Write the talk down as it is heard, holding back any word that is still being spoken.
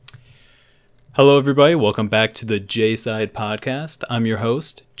Hello, everybody. Welcome back to the J Side Podcast. I'm your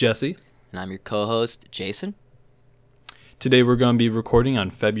host, Jesse. And I'm your co-host, Jason. Today, we're going to be recording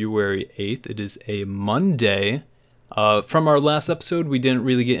on February 8th. It is a Monday. From our last episode, we didn't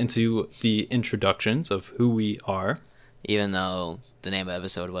really get into the introductions of who we are. Even though the name of the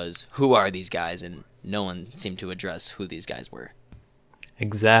episode was, Who Are These Guys? And no one seemed to address who these guys were.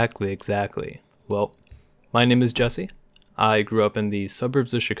 Exactly. Well, my name is Jesse. I grew up in the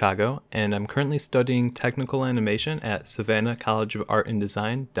suburbs of Chicago, and I'm currently studying technical animation at Savannah College of Art and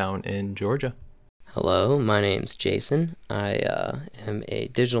Design down in Georgia. Hello, my name's Jason. I am a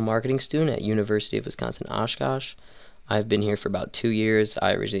digital marketing student at University of Wisconsin-Oshkosh. I've been here for about 2 years.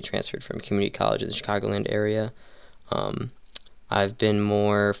 I originally transferred from community college in the Chicagoland area. I've been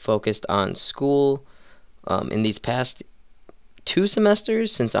more focused on school in these past 2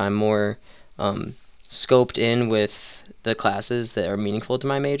 semesters since I'm more scoped in with the classes that are meaningful to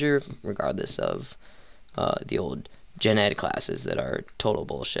my major, regardless of the old gen ed classes that are total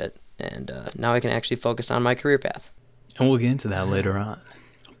bullshit. And now I can actually focus on my career path. And we'll get into that later on.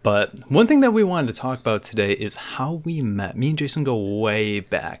 But one thing that we wanted to talk about today is how we met. Me and Jason go way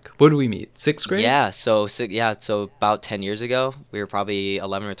back. What did we meet? 6th grade? Yeah, so about 10 years ago, we were probably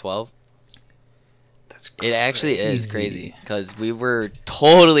 11 or 12. That's crazy. It actually is crazy because we were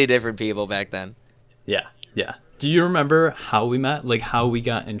totally different people back then. Yeah. Do you remember how we met? Like how we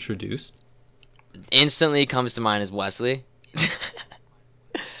got introduced? Instantly comes to mind is Wesley.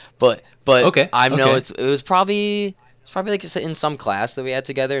 but okay. It was probably like in some class that we had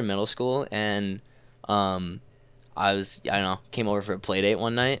together in middle school, and came over for a play date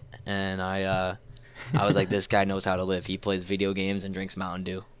one night, and I was like, this guy knows how to live. He plays video games and drinks Mountain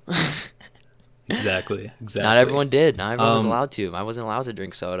Dew. Exactly. Not everyone did. Not everyone was allowed to. I wasn't allowed to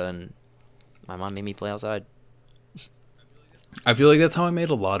drink soda, and my mom made me play outside. I feel like that's how I made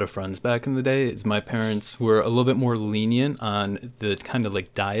a lot of friends back in the day, is my parents were a little bit more lenient on the kind of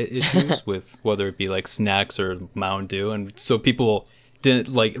like diet issues with whether it be like snacks or Mountain Dew. And so people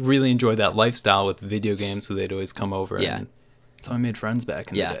didn't like really enjoy that lifestyle with video games, so they'd always come over. Yeah. And that's how I made friends back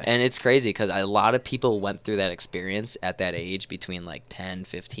in the day. Yeah, and it's crazy because a lot of people went through that experience at that age between like 10,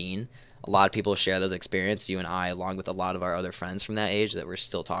 15. A lot of people share those experiences, you and I, along with a lot of our other friends from that age that we're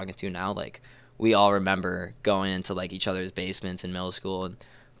still talking to now. Like, we all remember going into like each other's basements in middle school and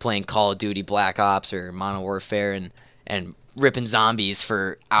playing Call of Duty Black Ops or Modern Warfare and ripping zombies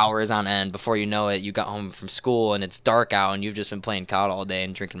for hours on end. Before you know it, you got home from school and it's dark out and you've just been playing COD all day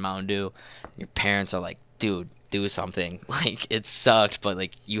and drinking Mountain Dew. Your parents are like, dude, do something. Like, it sucked, but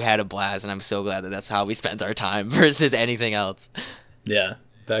like you had a blast, and I'm so glad that that's how we spent our time versus anything else. Yeah,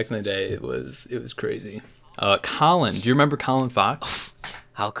 back in the day it was crazy. Colin, do you remember Colin Fox?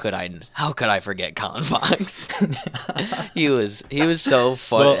 How could I forget Colin Fox? He was so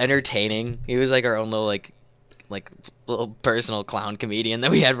fun, entertaining. He was like our own little like little personal clown comedian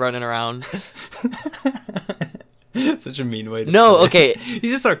that we had running around. Such a mean way to No, say okay. it.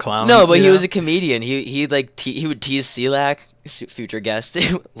 He's just our clown. No, but he was a comedian. He would tease Selak, future guest.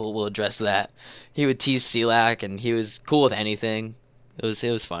 we'll address that. He would tease Selak, and he was cool with anything. It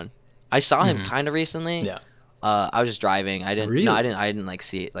was fun. I saw him kind of recently. Yeah. I was just driving. I didn't. Really? No, I didn't like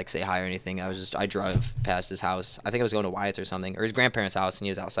say hi or anything. I drove past his house. I think I was going to Wyatt's or something, or his grandparents' house, and he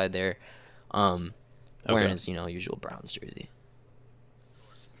was outside there, wearing his usual Browns jersey.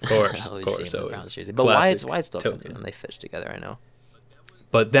 Of course, Browns jersey. But classic Wyatt's still token. friends with him. They fished together. I know.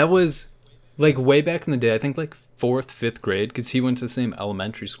 But that was like way back in the day. I think like 4th, 5th grade, because he went to the same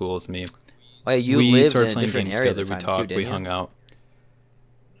elementary school as me. Oh, yeah, we lived started in a playing different games area together. at the We time talked. too, didn't We you? hung out.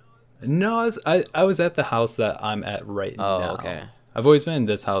 No, I was at the house that I'm at right now. Oh, okay. I've always been in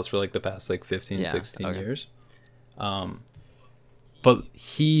this house for like the past like 15, Yeah, 16 okay. years. But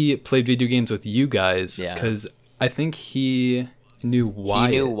he played video games with you guys because I think he knew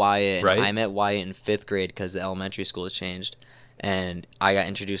Wyatt. He knew Wyatt. right? I met Wyatt in 5th grade because the elementary school has changed, and I got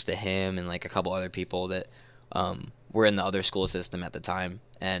introduced to him and like a couple other people that were in the other school system at the time,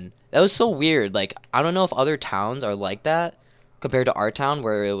 and that was so weird. Like, I don't know if other towns are like that compared to our town,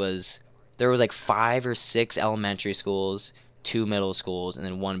 where there was like 5 or 6 elementary schools, 2 middle schools, and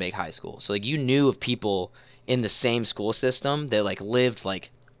then 1 big high school. So like you knew of people in the same school system that like lived like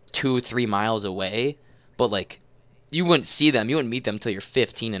 2 or 3 miles away, but like you wouldn't see them, you wouldn't meet them until you're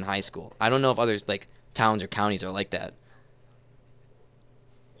 15 in high school. I don't know if other like towns or counties are like that.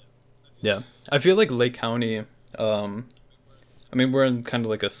 Yeah, I feel like Lake County. I mean, we're in kind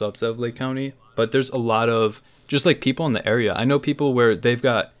of like a subset of Lake County, but there's a lot of just like people in the area. I know people where they've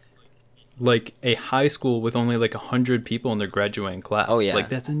got like a high school with only like 100 people in their graduating class. Oh, yeah. Like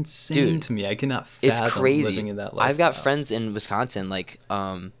that's insane Dude, to me. I cannot It's fathom crazy. living in that lifestyle. I've got friends in Wisconsin, like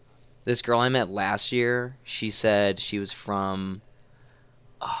This girl I met last year, she said she was from,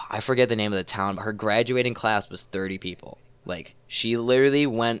 I forget the name of the town, but her graduating class was 30 people. Like, she literally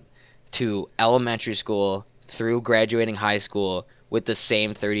went to elementary school through graduating high school with the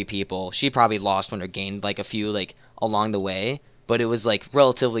same 30 people. She probably lost one or gained like a few like along the way, but it was like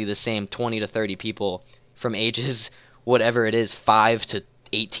relatively the same 20 to 30 people from ages whatever it is 5 to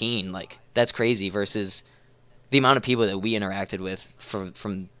 18. Like, that's crazy versus the amount of people that we interacted with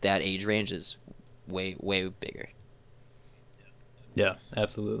from that age range is way bigger. Yeah,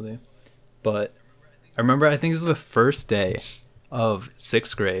 absolutely. But I remember, I think this is the first day of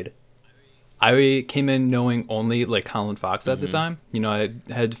 6th grade. I came in knowing only like Colin Fox at the time. You know, I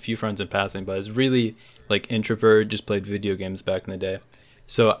had a few friends in passing, but I was really like introvert, just played video games back in the day.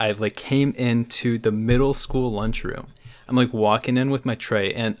 So I like came into the middle school lunchroom. I'm like walking in with my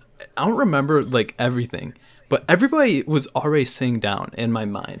tray, and I don't remember like everything, but everybody was already sitting down in my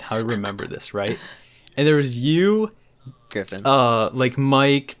mind. How I remember this, right? And there was you, Griffin. like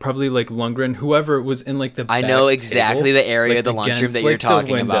Mike, probably like Lundgren, whoever was in like the I back know exactly table, the area like, of the lunchroom against, that you're like, the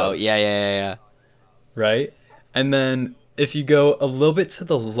talking about. windows, Yeah. right? And then if you go a little bit to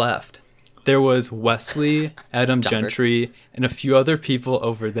the left, there was Wesley, Adam John Gentry, and a few other people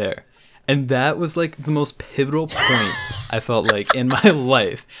over there. And that was like the most pivotal point I felt like in my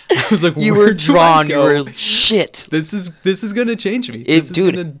life. I was like, You where were do I drawn. You go? were shit. This is gonna change me. It- This is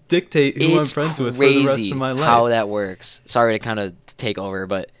dude, gonna dictate who I'm It's friends with for the rest crazy of my life. how that works. Sorry to kind of take over,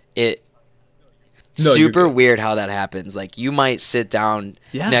 but it No, you're super good. weird how that happens. Like, you might sit down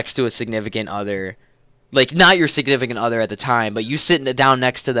Yeah. next to a significant other, like not your significant other at the time, but you sit down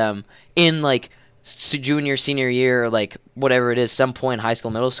next to them in like junior, senior year, or like whatever it is, some point in high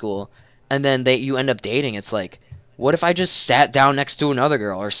school, middle school, and then you end up dating. It's like, what if I just sat down next to another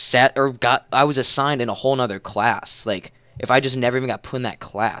girl, or I was assigned in a whole nother class? Like, if I just never even got put in that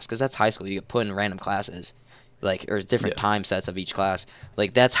class, because that's high school, you get put in random classes, like, or different Yeah. time sets of each class.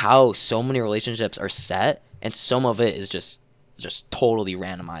 Like, that's how so many relationships are set, and some of it is just totally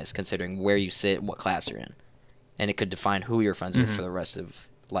randomized considering where you sit, what class you're in, and it could define who you're friends with for the rest of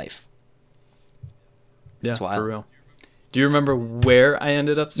life. Yeah, It's wild. for real. Do you remember where I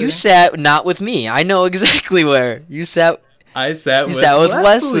ended up sitting? You sat not with me. I know exactly where you sat. I sat You with, sat with Wesley,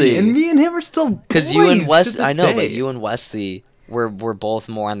 Wesley. and me and him are still Because you and boys Wes, to this I know, day. but you and Wesley were both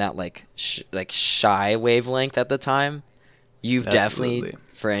more on that like shy wavelength at the time. You've definitely, Absolutely.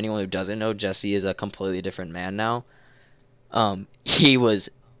 for anyone who doesn't know, Jesse is a completely different man now. He was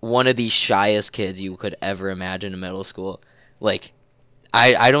one of the shyest kids you could ever imagine in middle school. Like,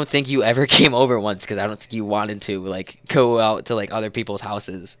 I don't think you ever came over once because I don't think you wanted to like go out to like other people's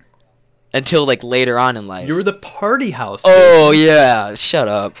houses until like later on in life. You were the party house. Oh Jason. yeah, shut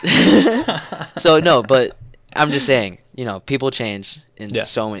up. So no, but I'm just saying, you know, people change in Yeah.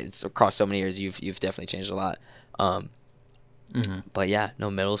 so many across so many years. You've definitely changed a lot. But yeah, no,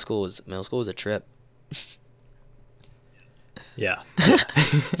 middle school was a trip. Yeah.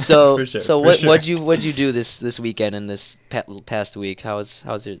 So For sure, so for what sure. what'd you do this weekend and this past week? How's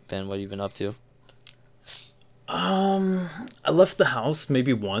it been? What have you been up to? I left the house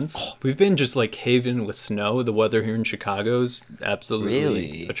maybe once. We've been just like caving with snow. The weather here in Chicago's absolutely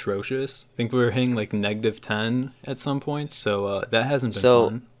Really? atrocious. I think we were hitting like -10 at some point, so that hasn't been So,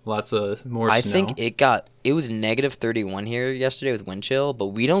 fun. Lots of more I snow. think it was -31 here yesterday with wind chill, but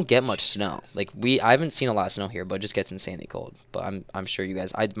we don't get much snow. Like I haven't seen a lot of snow here, but it just gets insanely cold. But I'm sure you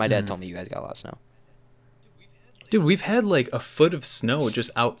guys. My dad told me you guys got a lot of snow. Dude, we've had like a foot of snow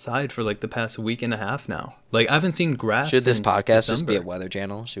just outside for like the past week and a half now. Like I haven't seen grass. Should this since podcast just be a December. weather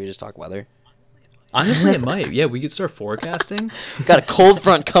channel? Should we just talk weather? Honestly, it might. Yeah, we could start forecasting. Got a cold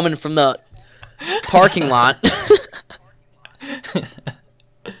front coming from the parking lot.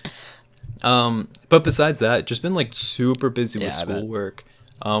 But besides that, just been like super busy with Yeah, I bet. schoolwork.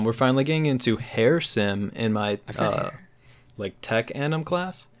 We're finally getting into hair sim in my got hair. like tech anim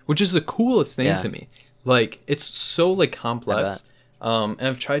class, which is the coolest thing Yeah. to me. Like it's so like complex. And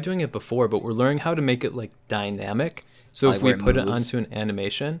I've tried doing it before, but we're learning how to make it like dynamic. So Like if we where it put it moves? onto an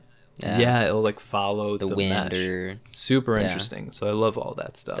animation, Yeah. yeah, it'll like follow The the wind mesh. or Super yeah. interesting. So I love all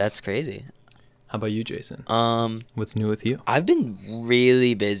that stuff. that's crazy. How about you, Jason? Um, What's new with you? I've been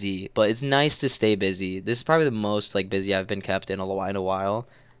really busy, but it's nice to stay busy. This is probably the most like busy I've been kept in a while.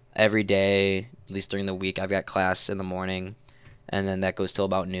 Every day, at least during the week, I've got class in the morning, and then that goes till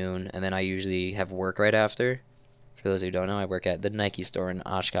about noon, and then I usually have work right after. For those who don't know, I work at the Nike store in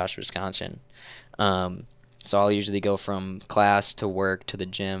Oshkosh, Wisconsin. So I'll usually go from class to work to the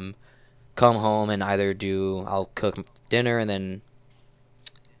gym, come home and I'll cook dinner and then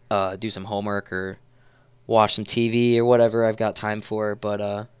do some homework or watch some TV or whatever I've got time for.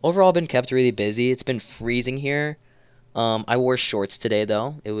 But overall, been kept really busy. It's been freezing here. I wore shorts today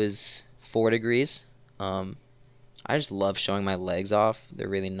though. It was 4 degrees. I just love showing my legs off. They're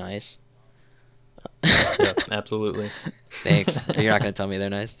really nice. Yeah, absolutely. Thanks. You're not gonna tell me they're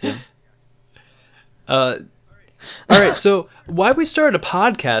nice too. All right. So why we started a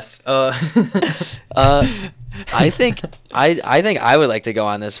podcast? I think I would like to go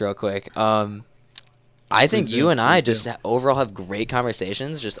on this real quick. I think Please you do, and I please just do. overall have great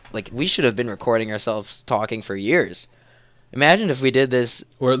conversations. Just like we should have been recording ourselves talking for years. Imagine if we did this.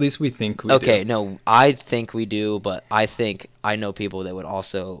 Or at least we think we Okay, do. no, I think we do, but I think I know people that would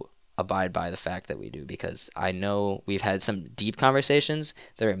also abide by the fact that we do because I know we've had some deep conversations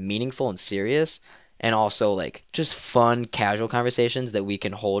that are meaningful and serious, and also like just fun, casual conversations that we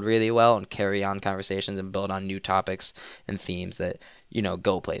can hold really well and carry on conversations and build on new topics and themes that,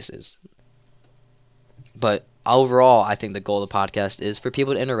 go places. But overall, I think the goal of the podcast is for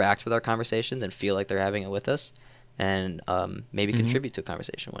people to interact with our conversations and feel like they're having it with us and maybe contribute to a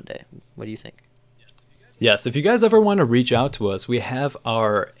conversation one day. What do you think? Yes, if you guys ever want to reach out to us, we have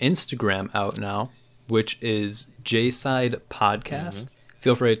our Instagram out now, which is Jayside Podcast.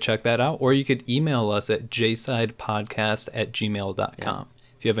 Feel free to check that out. Or you could email us at jaysidepodcast@gmail.com.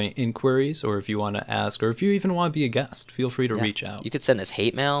 If you have any inquiries or if you want to ask or if you even want to be a guest, feel free to reach out. You could send us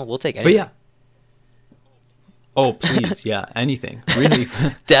hate mail. We'll take But anything. yeah. Oh, please. Yeah, anything. Really.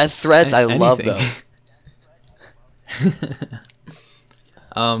 Death threats, I love Anything. those.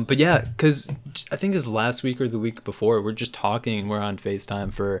 But yeah, because I think it's last week or the week before, we're just talking and we're on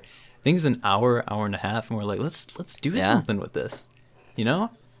FaceTime for, I think it's an hour and a half, and we're like, let's do something with this.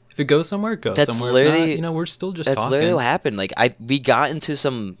 If it goes somewhere, it goes That's somewhere. literally- If not, we're still just That's talking. literally what happened. Like we got into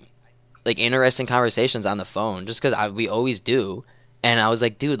some like interesting conversations on the phone just because we always do. And I was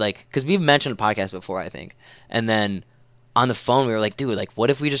like, dude, like, because we've mentioned a podcast before, I think. And then on the phone, we were like, dude, like,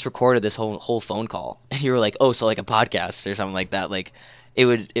 what if we just recorded this whole phone call? And you were like, oh, so like a podcast or something like that. Like, it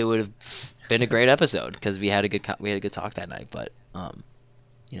would have been a great episode because we had a good talk that night. But we're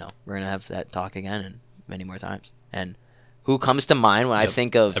gonna have that talk again and many more times. And who comes to mind when I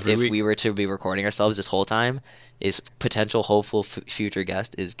think of every if week. we were to be recording ourselves this whole time is potential hopeful future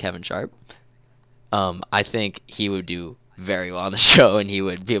guest is Kevin Sharp. I think he would do very well on the show, and he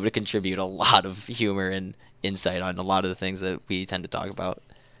would be able to contribute a lot of humor and insight on a lot of the things that we tend to talk about.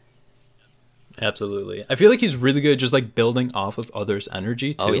 Absolutely. I feel like he's really good just like building off of others'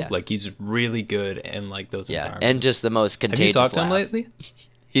 energy too. Oh, yeah. Like he's really good in like those Yeah, environments. and just the most Have contagious you talked to him laugh. lately?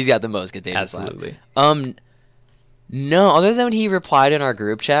 He's got the most contagious Absolutely. laugh. No, other than when he replied in our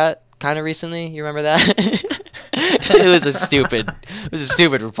group chat kind of recently. You remember that? It was a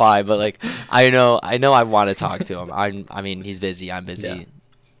stupid reply, but like I know I want to talk to him. I mean he's busy, I'm busy. Yeah.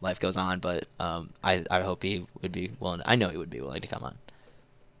 Life goes on, but I hope he would be willing. I know he would be willing to come on.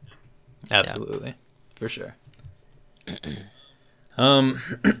 Absolutely. For sure.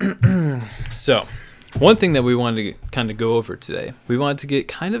 So one thing that we wanted to kind of go over today, we wanted to get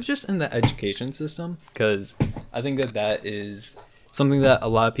kind of just in the education system, because I think that is something that a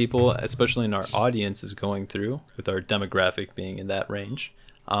lot of people, especially in our audience, is going through with our demographic being in that range.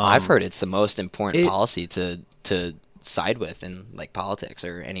 I've heard it's the most important policy to side with in like politics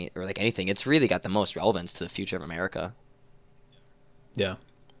or anything. It's really got the most relevance to the future of America. Yeah,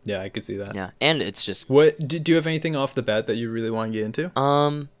 I could see that. Yeah, and it's just What do you have anything off the bat that you really want to get into?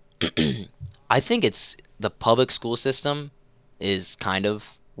 I think it's the public school system is kind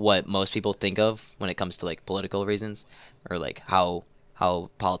of what most people think of when it comes to like political reasons or like how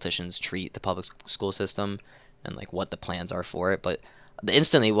politicians treat the public school system and like what the plans are for it. But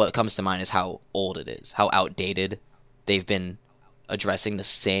instantly what comes to mind is how old it is, how outdated. They've been addressing the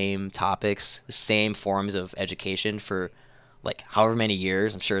same topics, the same forms of education for like however many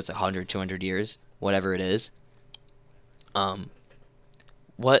years. I'm sure it's 100, 200 years, whatever it is.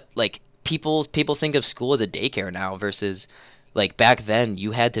 What like people think of school as a daycare now versus like back then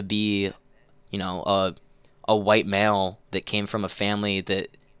you had to be, a white male that came from a family that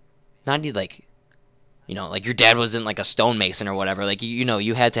not like like your dad wasn't like a stonemason or whatever. Like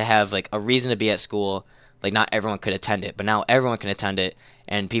you had to have like a reason to be at school. Like not everyone could attend it, but now everyone can attend it,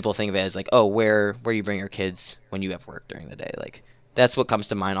 and people think of it as like, oh, where you bring your kids when you have work during the day. Like that's what comes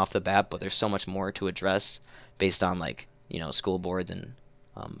to mind off the bat. But there's so much more to address based on like school boards and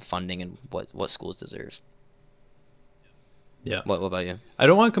funding and what schools deserve. Yeah. What about you? I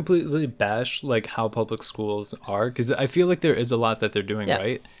don't want to completely bash like how public schools are, because I feel like there is a lot that they're doing Yeah.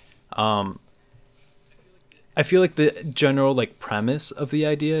 right. I feel like the general like premise of the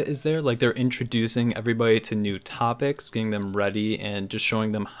idea is there. Like they're introducing everybody to new topics, getting them ready, and just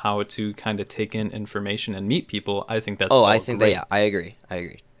showing them how to kind of take in information and meet people. I think that's Oh, all I think that, great. yeah, I agree. I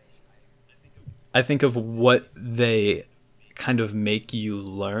agree. I think of what they kind of make you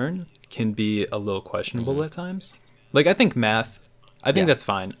learn can be a little questionable at times. Like I think math, I think Yeah. that's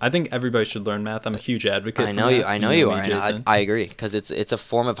fine. I think everybody should learn math. I'm a huge advocate I for know you. math. I You know know you me, are, and Jason. I agree because it's a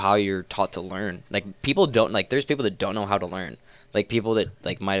form of how you're taught to learn. Like people don't like. There's people that don't know how to learn. Like people that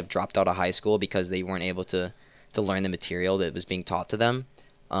like might have dropped out of high school because they weren't able to learn the material that was being taught to them.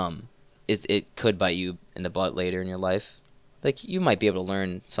 It could bite you in the butt later in your life. Like you might be able to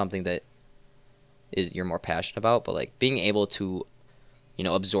learn something that is you're more passionate about, but like being able to,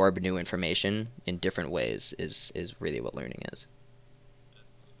 absorb new information in different ways is really what learning is.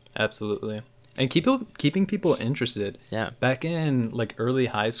 Absolutely. And keeping people interested. Yeah. Back in like early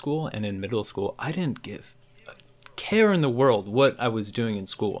high school and in middle school, I didn't give a care in the world what I was doing in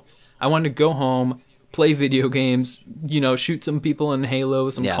school. I wanted to go home, play video games, shoot some people in Halo,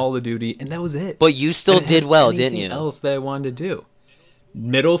 some Yeah. Call of Duty, and that was it. But you I still didn't did have well, didn't anything you? else that I wanted to do.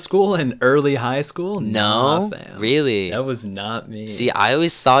 Middle school and early high school? Nah, No, fam. really. That was not me. See, I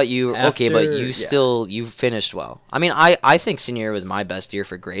always thought you okay, but After- you yeah. still you finished well. I mean, I think senior year was my best year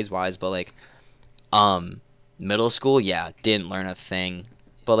for grades wise, but like, middle school, yeah, didn't learn a thing.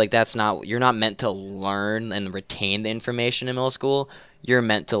 But like, you're not meant to learn and retain the information in middle school. You're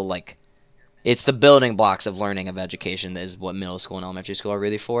meant to like, it's the building blocks of learning of education that is what middle school and elementary school are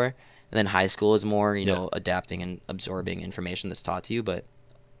really for. And then high school is more, Yeah. adapting and absorbing information that's taught to you. But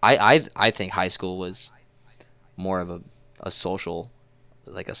I think high school was more of a social,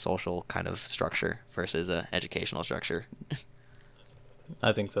 like a social kind of structure versus a educational structure.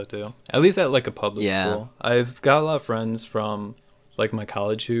 I think so too. At least at like a public Yeah. school. I've got a lot of friends from like my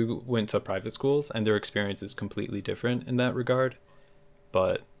college who went to private schools and their experience is completely different in that regard.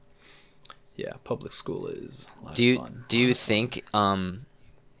 But yeah, public school is a lot of fun. Do you think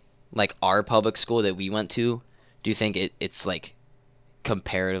like our public school that we went to, do you think it's like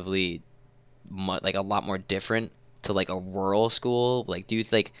comparatively like a lot more different to like a rural school? Like do you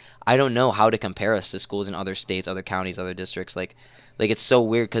like I don't know how to compare us to schools in other states, other counties, other districts. Like it's so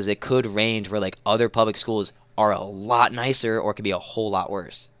weird because it could range where like other public schools are a lot nicer or could be a whole lot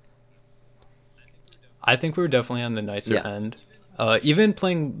worse. I think we're definitely on the nicer Yeah. end. Even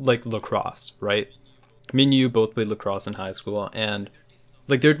playing like lacrosse, right? Me and you both played lacrosse in high school, and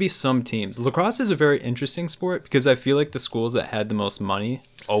like there'd be some teams. Lacrosse is a very interesting sport because I feel like the schools that had the most money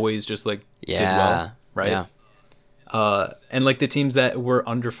always just like did Yeah. well, right? Yeah. And like the teams that were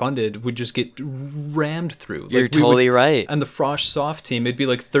underfunded would just get rammed through. Like, You're totally right. And the Frosh soft team, it'd be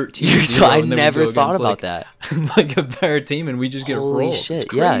like 13. I and then we'd never go thought against, about like, that. like a better team, and we just get Holy rolled. shit.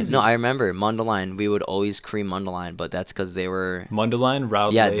 It's Yeah, crazy. no, I remember Mundelein. We would always cream Mundelein, but that's because they were Mundelein,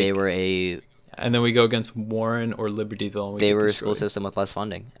 Route yeah, Lake, they were a and then we go against Warren or Libertyville. And we they get were a destroyed. school system with less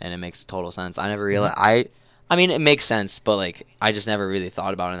funding, and it makes total sense. I never realized I mean it makes sense, but like I just never really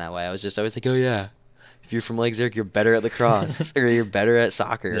thought about it in that way. I was like, oh yeah, if you're from Lake Zurich, you're better at lacrosse or you're better at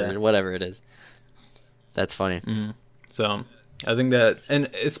soccer Yeah. or whatever it is. That's funny. So I think that, and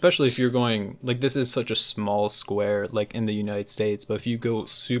especially if you're going, like this is such a small square, like in the United States, but if you go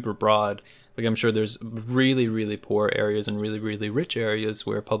super broad, like I'm sure there's really, really poor areas and really, really rich areas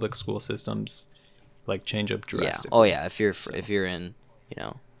where public school systems like change up Yeah. drastically. Oh yeah. If you're in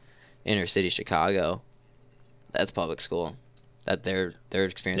inner city Chicago, that's public school. That they're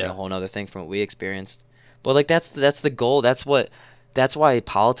experiencing Yeah. a whole nother thing from what we experienced. But like that's the goal. That's why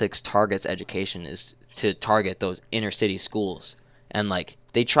politics targets education is to target those inner city schools. And like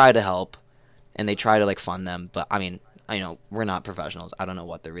they try to help and they try to like fund them, but I mean, we're not professionals. I don't know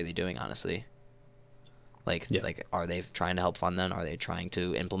what they're really doing honestly. Like Yeah. like are they trying to help fund them? Are they trying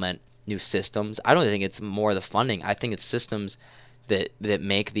to implement new systems? I don't think it's more the funding. I think it's systems that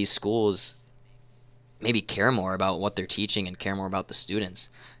make these schools maybe care more about what they're teaching and care more about the students.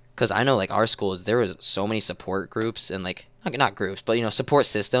 Because I know like our schools, there was so many support groups and like not groups, but support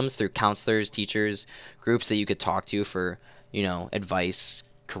systems through counselors, teachers, groups that you could talk to for advice,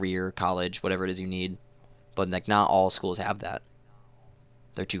 career, college, whatever it is you need. But like not all schools have that.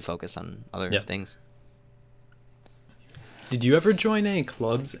 They're too focused on other Yeah. things. Did you ever join any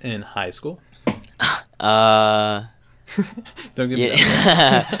clubs in high school? Don't give me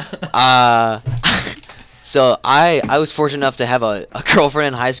that. So I was fortunate enough to have a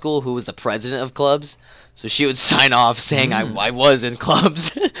girlfriend in high school who was the president of clubs. So she would sign off saying I was in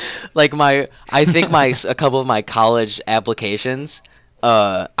clubs. Like I think a couple of my college applications,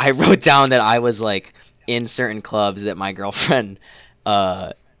 I wrote down that I was like in certain clubs that my girlfriend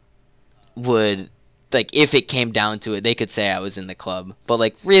would like if it came down to it, they could say I was in the club. But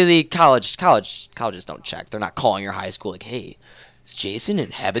like really, colleges don't check. They're not calling your high school like, hey, is Jason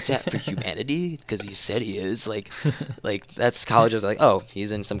in Habitat for Humanity? Because he said he is. Like that's colleges are like, oh, he's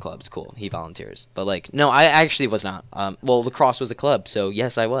in some clubs. Cool, he volunteers. But like, no, I actually was not. Well, lacrosse was a club, so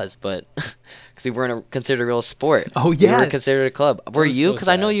yes, I was. But because we weren't considered a real sport. Oh, we yeah. were considered a club. Were was you? so Because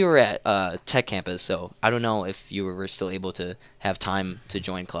I know sad. you were at Tech campus, so I don't know if you were still able to have time to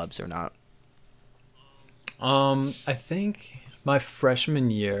join clubs or not. I think my freshman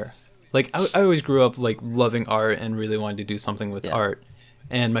year, like I always grew up like loving art and really wanted to do something with Yeah. art.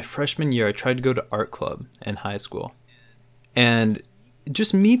 And my freshman year, I tried to go to art club in high school, and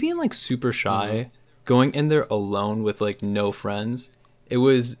just me being like super shy, going in there alone with like no friends. It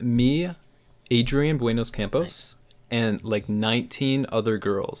was me, Adrian Buenos Campos, Nice. and like 19 other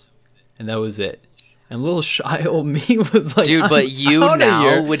girls, and that was it. And little shy old me was like, Dude, "I'm but you outta now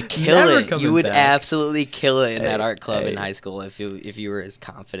here, would kill never it. You coming would back." absolutely kill it in that Hey, art club in hey. high school if you were as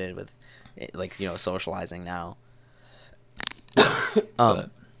confident with, like, socializing now. But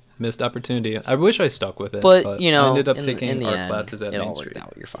missed opportunity. I wish I stuck with it, But but I ended up in taking the art end, classes at it Main all Street. worked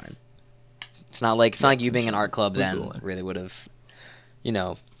out. You're fine. It's not like you being in art club We're then coolin'. really would have,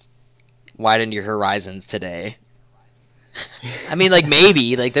 widened your horizons today. I mean, like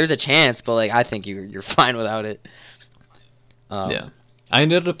maybe like there's a chance, but like I think you're fine without it. Yeah. I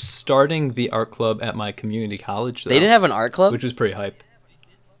ended up starting the art club at my community college, though, They didn't have an art club. which was pretty hype.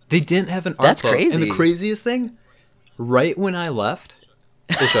 They didn't have an art That's club. And the crazy. craziest thing, right when I left,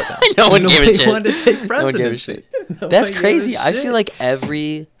 they shut down. No one gave a Nobody shit. wanted to take No one gave a presidency. shit. Nobody That's gave a crazy. I feel shit. like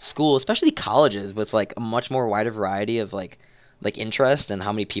every school, especially colleges, with like a much more wider variety of like interest and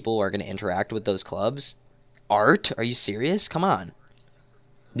how many people are going to interact with those clubs. Art? Are you serious? Come on.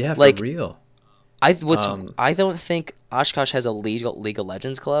 Yeah, for like, real. I don't think Oshkosh has a League of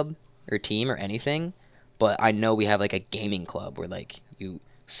Legends club or team or anything, but I know we have like a gaming club where like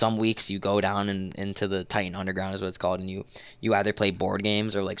some weeks you go down into the Titan Underground is what it's called, and you either play board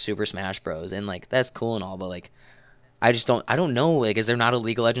games or like Super Smash Bros. And like that's cool and all, but like I don't know, like is there not a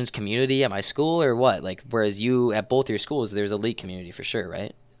League of Legends community at my school or what? Like whereas you at both your schools there's a League community for sure,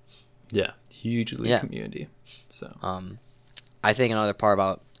 right? Yeah, hugely Yeah. community. So I think another part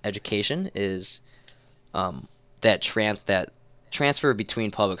about education is that transfer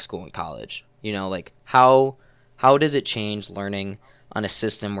between public school and college. Like how does it change learning on a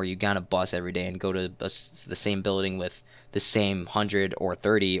system where you get on a bus every day and go to the same building with the same 100 or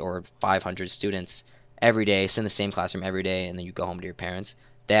 30 or 500 students every day, sit in the same classroom every day, and then you go home to your parents?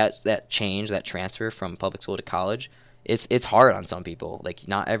 That change, that transfer from public school to college, it's hard on some people. Like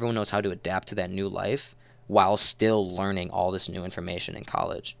not everyone knows how to adapt to that new life while still learning all this new information in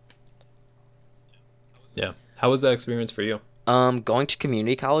college. yeah. How was that experience for you? Going to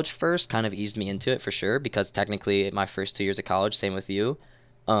community college first kind of eased me into it for sure, because technically my first 2 years of college, same with you,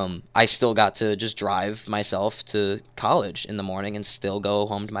 I still got to just drive myself to college in the morning and still go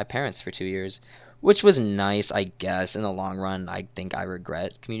home to my parents for 2 years, which was nice, I guess. In the long run, I think I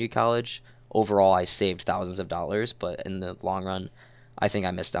regret community college. Overall, I saved thousands of dollars, but in the long run, I think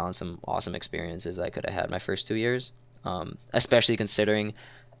I missed out on some awesome experiences I could have had my first 2 years, especially considering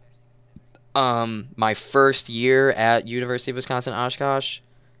my first year at University of Wisconsin Oshkosh,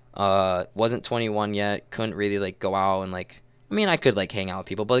 wasn't 21 yet, couldn't really like go out and like, I mean I could like hang out with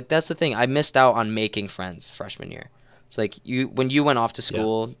people, but like that's the thing, I missed out on making friends freshman year. So like when you went off to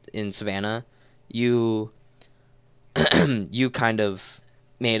school in Savannah, you you kind of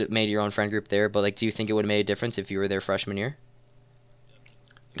made your own friend group there, but like do you think it would have made a difference if you were there freshman year?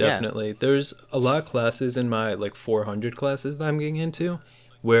 Definitely. There's a lot of classes in my like 400 classes that I'm getting into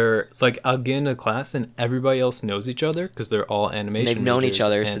where like I'll get in a class and everybody else knows each other because they're all animation They've known each majors,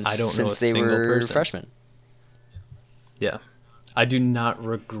 other and I don't know a since they single were person. freshmen. Yeah. I do not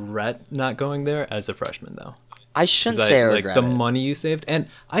regret not going there as a freshman though. I 'Cause shouldn't say I like regret the it. money you saved, and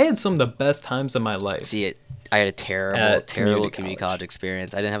I had some of the best times of my life. See it. I had a terrible At community community college college.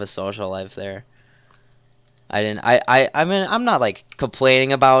 experience. I didn't have a social life there. I didn't. I mean, I'm not like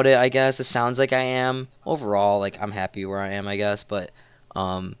complaining about it. I guess it sounds like I am. Overall, like I'm happy where I am. I guess, but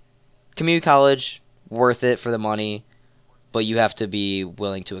community college worth it for the money, but you have to be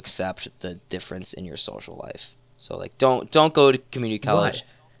willing to accept the difference in your social life. So like, don't go to community college.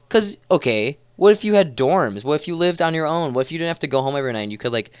 Cause okay, what if you had dorms? What if you lived on your own? What if you didn't have to go home every night and you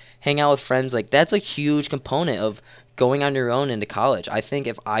could like hang out with friends? Like that's a huge component of going on your own into college. I think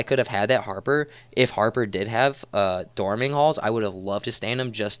if I could have had that Harper, if Harper did have dorming halls, I would have loved to stay in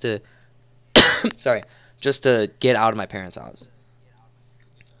them just to just to get out of my parents' house.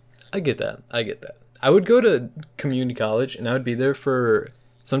 I get that. I would go to community college and I would be there for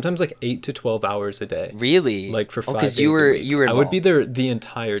sometimes like 8 to 12 hours a day, Really? like for Oh, 5 days because you a were week. you were I would be involved. there the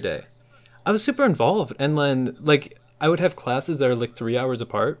entire day. I was super involved, and then like I would have classes that are like 3 hours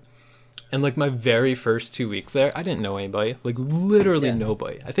apart. And like my very first 2 weeks there, I didn't know anybody, like literally Yeah.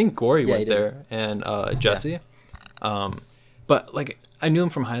 nobody. I think Gory Yeah, you went didn't. there and Jesse. But like I knew him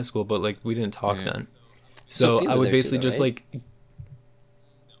from high school, but like we didn't talk then. So Sophia I was would there too, basically though, just right? like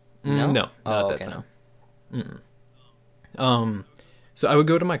No? no, not Oh, that okay, time. no. So I would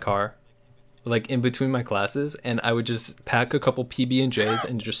go to my car, like in between my classes, and I would just pack a couple PB and J's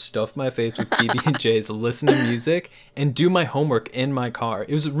and just stuff my face with PB and J's, listen to music, and do my homework in my car.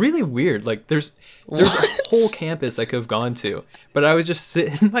 It was really weird. Like there's a What? whole campus I could have gone to, but I would just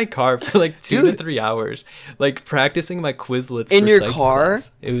sit in my car for like 2 to Dude. 3 hours, like practicing my Quizlets In for your psych car?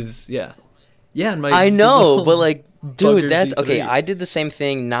 class. It was yeah, in my I know, but little like, dude, Bugger that's okay. Z3. I did the same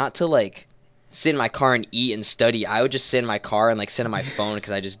thing, not to like sit in my car and eat and study. I would just sit in my car and like sit on my phone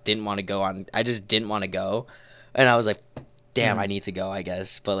because I just didn't want to go on. I just didn't want to go, and I was like, damn, I need to go, I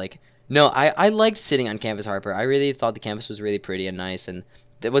guess. But like, no, I liked sitting on campus, Harper. I really thought the campus was really pretty and nice. And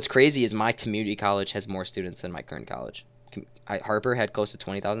what's crazy is my community college has more students than my current college. Harper had close to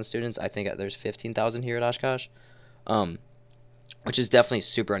 20,000 students. I think there's 15,000 here at Oshkosh. Um, which is definitely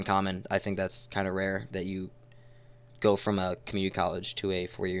super uncommon. I think that's kind of rare that you go from a community college to a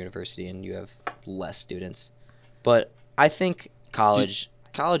four-year university and you have less students. But I think college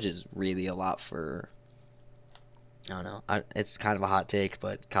is really a lot for. I don't know. It's kind of a hot take,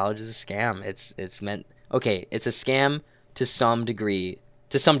 but college is a scam. It's meant okay. It's a scam to some degree,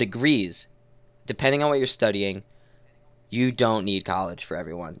 to some degrees, depending on what you're studying. You don't need college for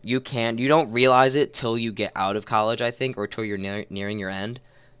everyone. You don't realize it till you get out of college, I think, or till you're nearing your end.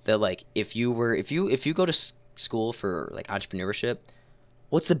 That like if you go to school for like entrepreneurship,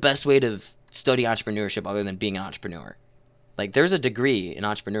 what's the best way to study entrepreneurship other than being an entrepreneur? Like there's a degree in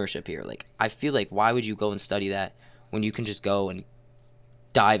entrepreneurship here. Like I feel like why would you go and study that when you can just go and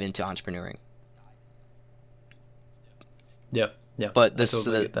dive into entrepreneuring? Yeah, yeah. But I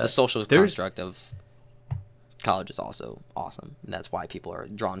totally get the that. social There's construct of college is also awesome, and that's why people are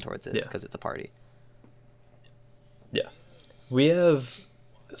drawn towards it Yeah. because it's a party. Yeah. We have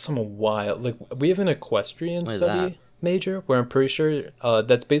some wild, like, we have an equestrian What is study that? major where I'm pretty sure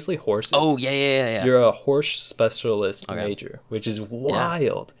that's basically horses. Oh yeah. You're a horse specialist Okay. major, which is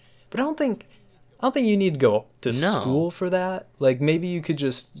wild. But I don't think you need to go to No. school for that. Like maybe you could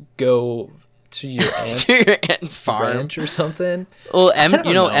just go to your aunt's To your aunt's farm. ranch or something. Well, I don't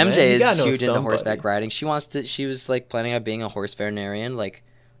know, man. MJ You gotta is know huge into somebody. horseback riding. She was like planning on being a horse veterinarian, like,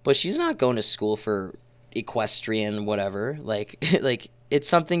 but she's not going to school for equestrian whatever. Like, like it's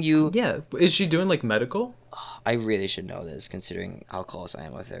something you. Yeah, is she doing like medical? I really should know this, considering how close I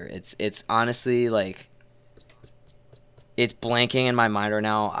am with her. It's honestly like, it's blanking in my mind right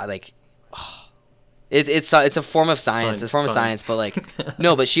now. I like. It's a form of science. fine, It's a form it's of fine. science, but like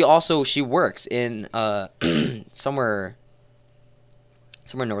no, but she works in somewhere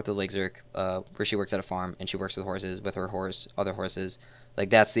north of Lake Zurich, where she works at a farm and she works with horses, with her other horses. Like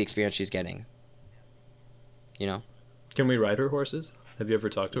that's the experience she's getting. You know? Can we ride her horses? Have you ever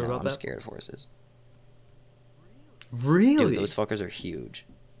talked to her No, about I'm that? scared of horses. Really? Dude, those fuckers are huge.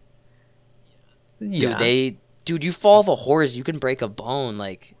 yeah. Dude, you fall off a horse, you can break a bone.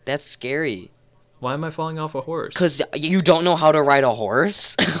 Like that's scary. Why am I falling off a horse? Cause you don't know how to ride a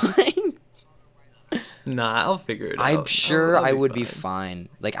horse. Nah, I'll figure it out. I'm sure I'll I would be fine.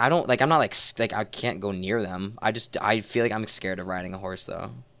 Like I'm not like I can't go near them. I feel like I'm scared of riding a horse though.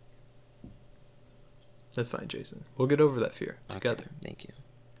 That's fine, Jason. We'll get over that fear together. Okay, thank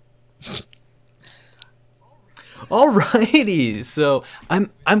you. Alrighty. So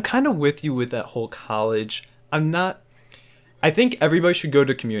I'm kind of with you with that whole college. I'm not. I think everybody should go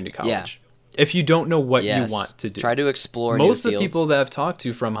to community college. Yeah. If you don't know what Yes. you want to do. Try to explore Most new of the fields. people that I've talked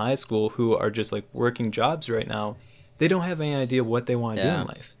to from high school who are just like working jobs right now, they don't have any idea what they want to do Yeah. in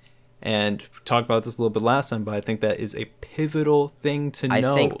life. And we talked about this a little bit last time, but I think that is a pivotal thing to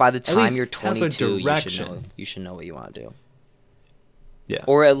know. I think by the At time least you're have a 22, direction. you should know what you want to do. Yeah.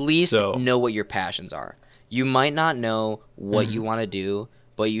 Or at least So- know what your passions are. You might not know what Mm-hmm. you want to do,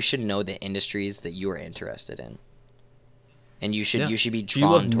 but you should know the industries that you are interested in. And you should Yeah. you should be If you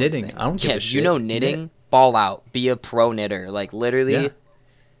drawn love towards knitting, things. I don't give yeah, a if you shit. know knitting, Knit. ball out. Be a pro knitter. Like literally Yeah.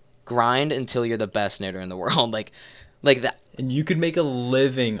 grind until you're the best knitter in the world. Like that. And you could make a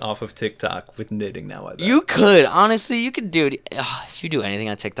living off of TikTok with knitting now, I bet. You could, honestly, you could do it. If you do anything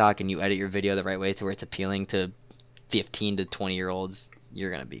on TikTok and you edit your video the right way to where it's appealing to 15 to 20-year-olds,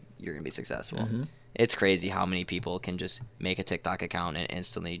 you're gonna be successful. Mm-hmm. It's crazy how many people can just make a TikTok account and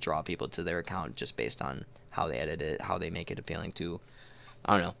instantly draw people to their account just based on how they edit it, how they make it appealing to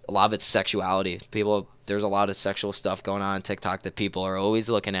I don't know, a lot of it's sexuality. There's a lot of sexual stuff going on TikTok that people are always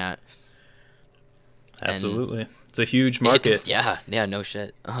looking at. And Absolutely. It's a huge market. yeah, no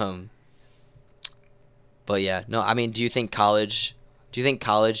shit. But yeah, no, I mean, do you think college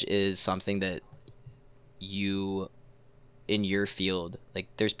is something that you, in your field, like,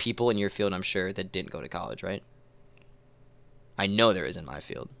 there's people in your field, I'm sure, that didn't go to college, right? I know there is in my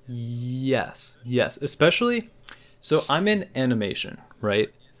field. Yes, yes. Especially, so I'm in animation,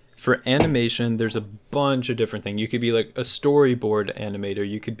 right? For animation, there's a bunch of different things. You could be like a storyboard animator.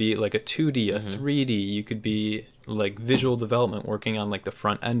 You could be like a 2D, a Mm-hmm. 3D. You could be like visual development, working on like the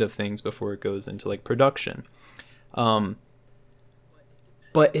front end of things before it goes into like production. Um,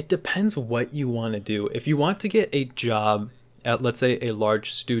 but it depends what you want to do. If you want to get a job at, let's say, a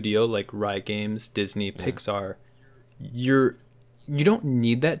large studio like Riot Games, Disney, Mm-hmm. Pixar, you're you don't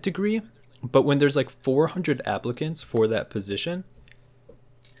need that degree. But when there's like 400 applicants for that position,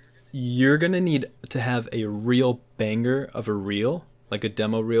 you're gonna need to have a real banger of a reel, like a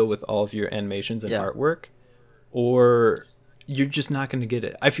demo reel with all of your animations and Yeah. artwork, or you're just not gonna get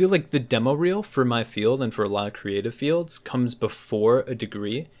it. I feel like the demo reel for my field and for a lot of creative fields comes before a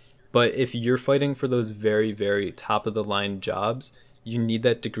degree, but if you're fighting for those very, very top of the line jobs, you need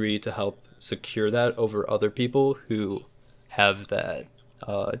that degree to help secure that over other people who have that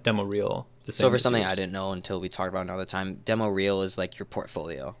demo reel the So same for as something I yours. didn't know until we talked about it another time, demo reel is like your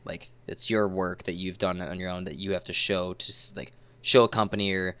portfolio. Like, it's your work that you've done on your own that you have to show to like show a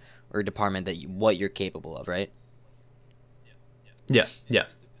company or department what you're capable of, right? Yeah, yeah.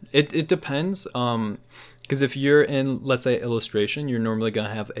 It depends. Because if you're in, let's say, illustration, you're normally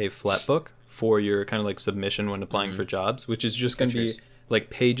gonna have a flat book for your kind of like submission when applying Mm-hmm. for jobs, which is Just just gonna be pictures. like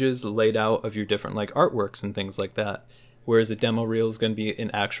pages laid out of your different like artworks and things like that. Whereas a demo reel is gonna be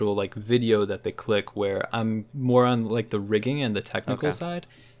an actual like video that they click, where I'm more on like the rigging and the technical Okay. side.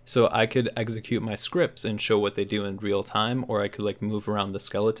 So I could execute my scripts and show what they do in real time, or I could like move around the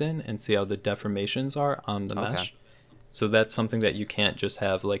skeleton and see how the deformations are on the Okay. mesh. So that's something that you can't just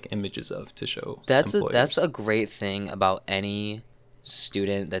have like images of to show That's employers. a great thing about any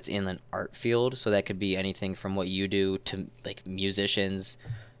student that's in an art field. So that could be anything from what you do to like musicians,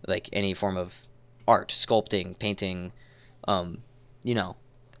 like any form of art, sculpting, painting, um, you know,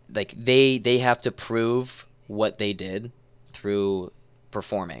 like they have to prove what they did through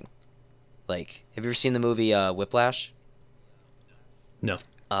performing. Like, have you ever seen the movie Whiplash? No.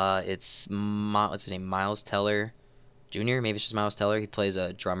 It's what's his name? Miles Teller Jr. Maybe it's just Miles Teller. He plays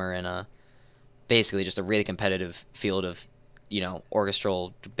a drummer in a basically just a really competitive field of,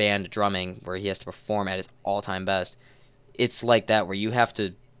 orchestral band drumming where he has to perform at his all-time best. It's like that where you have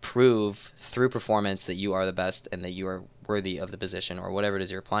to prove through performance that you are the best and that you are worthy of the position or whatever it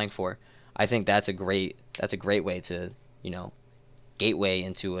is you're applying for. I think that's a great way to, you know, gateway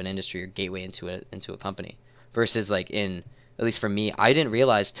into an industry or gateway into a company versus like in at least for me, I didn't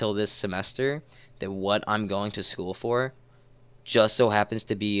realize till this semester that what I'm going to school for just so happens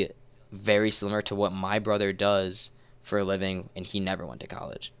to be very similar to what my brother does for a living, and he never went to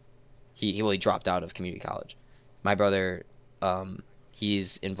college. He dropped out of community college. My brother,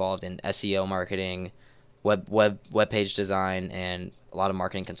 he's involved in SEO marketing, web page design, and a lot of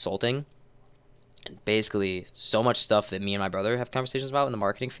marketing consulting. And basically, so much stuff that me and my brother have conversations about in the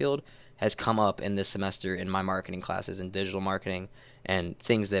marketing field has come up in this semester in my marketing classes in digital marketing, and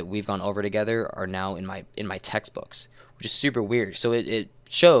things that we've gone over together are now in my textbooks, which is super weird. So it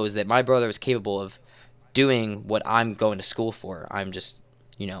shows that my brother is capable of doing what I'm going to school for. I'm just,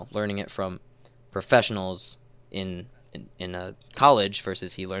 learning it from professionals in a college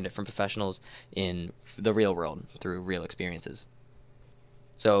versus he learned it from professionals in the real world through real experiences.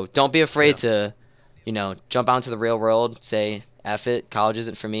 So don't be afraid Yeah. to, jump out into the real world, say, F it, college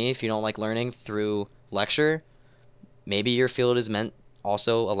isn't for me. If you don't like learning through lecture, maybe your field is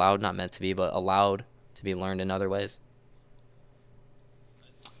not meant to be, but allowed to be learned in other ways.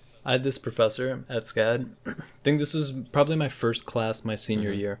 I had this professor at SCAD. I think this was probably my first class my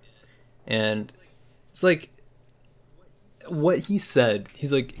senior Hmm. year. And it's like what he said.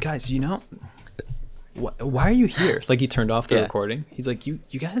 He's like, guys, why are you here? Like he turned off the Yeah. recording. He's like, you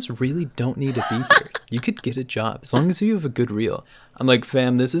guys really don't need to be here. You could get a job as long as you have a good reel. I'm like,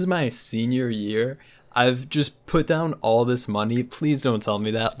 fam, this is my senior year. I've just put down all this money. Please don't tell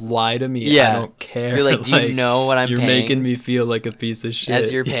me that. Lie to me. I Yeah. don't care. You're like, do you Like know what I'm you're making paying me feel like a piece of as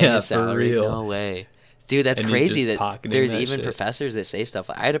shit. you're paying Yeah, a for salary? real. No way. Dude, that's And he's crazy just that pocketing there's that even shit. professors that say stuff.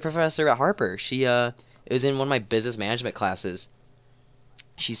 I had a professor at Harper. It was in one of my business management classes.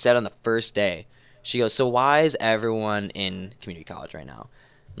 She said on the first day, she goes, "So why is everyone in community college right now?"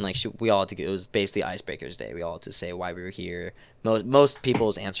 And like we all had to. It was basically Icebreakers Day. We all had to say why we were here. Most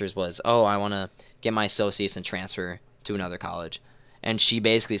people's answers was, "Oh, I want to get my associates and transfer to another college." And she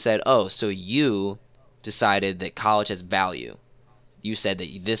basically said, "Oh, so you decided that college has value. You said that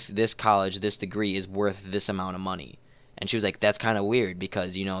this college, this degree is worth this amount of money." And she was like, "That's kind of weird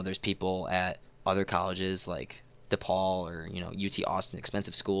because there's people at other colleges like DePaul or UT Austin,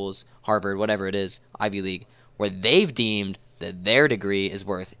 expensive schools, Harvard, whatever it is, Ivy League, where they've deemed that their degree is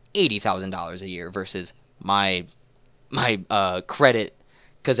worth $80,000 a year versus my credit,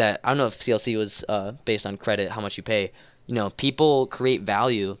 because I don't know if CLC was based on credit, how much you pay. People create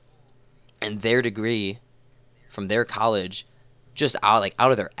value in their degree from their college just out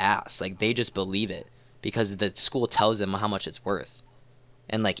of their ass. Like they just believe it because the school tells them how much it's worth.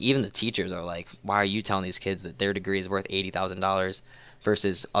 And like even the teachers are like, why are you telling these kids that their degree is worth $80,000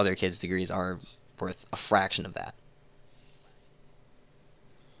 versus other kids' degrees are worth a fraction of that?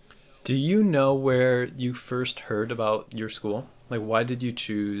 Do you know where you first heard about your school? Like, why did you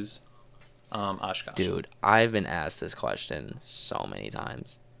choose Oshkosh? Dude, I've been asked this question so many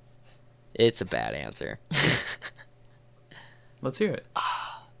times. It's a bad answer. Let's hear it.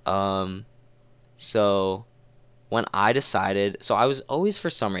 So when I decided, so I was always, for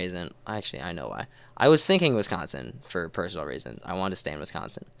some reason, actually I know why. I was thinking Wisconsin for personal reasons. I wanted to stay in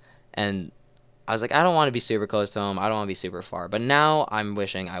Wisconsin. And I was like, I don't want to be super close to home. I don't want to be super far. But now I'm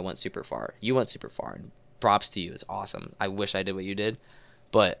wishing I went super far. You went super far. And props to you. It's awesome. I wish I did what you did.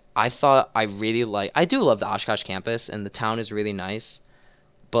 But I thought I do love the Oshkosh campus, and the town is really nice.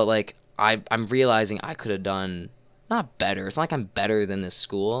 But like, I'm realizing I could have done, not better. It's not like I'm better than this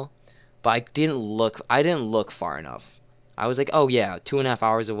school. But I didn't look far enough. I was like, oh yeah, 2.5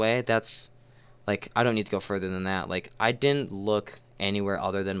 hours away. That's like, I don't need to go further than that. Like, I didn't look anywhere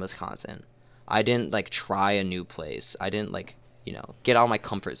other than Wisconsin. I didn't like try a new place. I didn't like, get out of my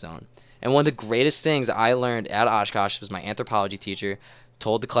comfort zone. And one of the greatest things I learned at Oshkosh was my anthropology teacher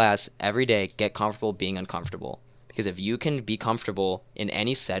told the class every day, get comfortable being uncomfortable. Because if you can be comfortable in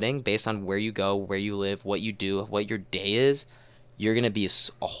any setting based on where you go, where you live, what you do, what your day is, you're going to be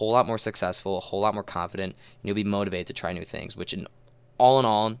a whole lot more successful, a whole lot more confident, and you'll be motivated to try new things, which in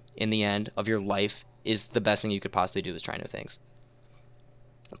all, in the end of your life, is the best thing you could possibly do is try new things.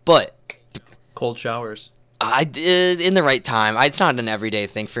 But Cold showers. I did in the right time. It's not an everyday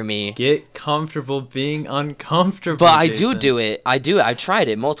thing for me. Get comfortable being uncomfortable. But I Jayson. do it. I've tried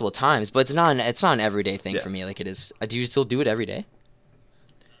it multiple times, but it's not an everyday thing Yeah. for me like it is. Do you still do it every day?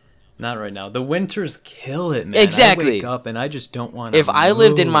 Not right now. The winters kill it, man. Exactly. I wake up and I just don't want to. If I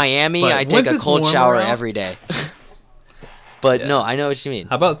lived in Miami, But I'd take once a it's cold warmer shower out- every day. But Yeah. no, I know what you mean.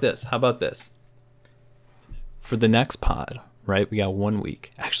 How about this? For the next pod, right? We got 1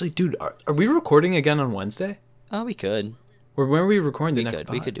 week. Actually, dude, are we recording again on Wednesday? Oh, we could. Or when are we recording the We next could.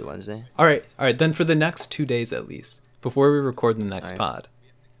 pod? We could do Wednesday. All right. Then for the next 2 days at least, before we record the next All right. pod,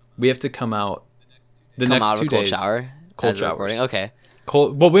 we have to come out. The Come next out of 2 a cold days. shower. Cold as we're showers. recording. Okay.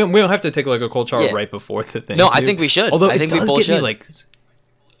 Cold. Well, we don't have to take like a cold shower Yeah. right before the thing. No, I dude. think we should. Although I think it we does both get me should. like.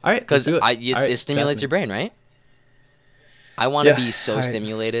 All right. Because let's do it. All right, it stimulates your brain, right? I want to Yeah, be so all right.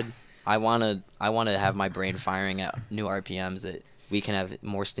 stimulated. I want to have my brain firing at new RPMs that we can have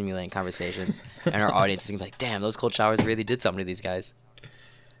more stimulating conversations, and our audience is gonna be like, "Damn, those cold showers really did something to these guys."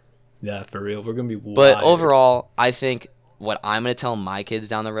 Yeah, for real. We're gonna be. But wired. overall, I think what I'm gonna tell my kids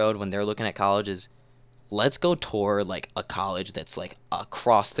down the road when they're looking at college is, let's go tour like a college that's like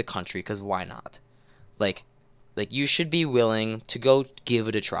across the country, because why not? Like you should be willing to go give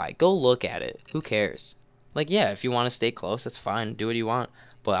it a try. Go look at it. Who cares? Like, yeah, if you want to stay close, that's fine. Do what you want.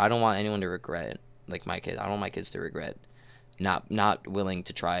 But I don't want anyone to regret it. Like my kids, I don't want my kids to regret not willing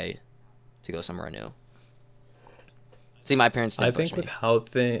to try to go somewhere new. See, my parents didn't I think push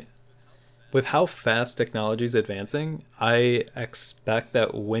with how fast technology is advancing, I expect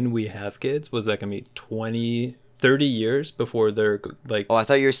that when we have kids, was that gonna be 20, 30 years before they're like. Oh, I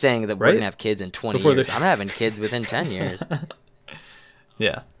thought you were saying that we're Right? gonna have kids in 20 Before years. they're- I'm having kids within 10 years.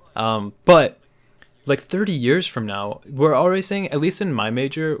 Yeah. But like 30 years from now, we're already saying, at least in my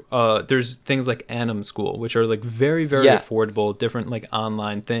major, there's things like Anim School, which are like very, very Yeah. affordable, different like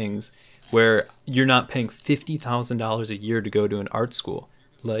online things where you're not paying $50,000 a year to go to an art school.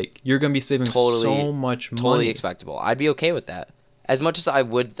 Like you're going to be saving so much Totally money. expectable. I'd be okay with that. As much as Yeah.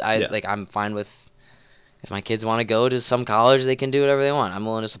 I'm fine with, if my kids want to go to some college, they can do whatever they want. I'm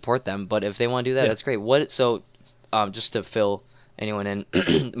willing to support them. But if they want to do that, Yeah. that's great. Just to fill anyone in,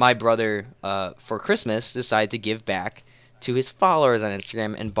 my brother, for Christmas, decided to give back to his followers on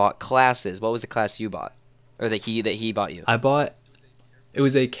Instagram and bought classes. What was the class you bought? Or that he bought you? It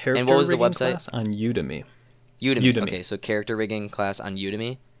was a character And what was the rigging website? class on Udemy. Udemy. Udemy. Okay, so character rigging class on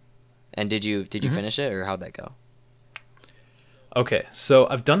Udemy. And did you finish it, or how'd that go? Okay, so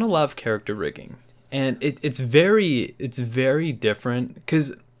I've done a lot of character rigging, and it's very different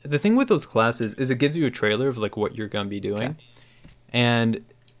because the thing with those classes is it gives you a trailer of like what you're gonna be Okay. doing, and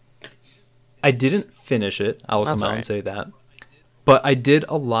I didn't finish it. I will That's come out all and right. say that, but I did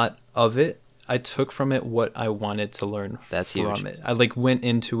a lot of it. I took from it what I wanted to learn That's huge. from it. I like went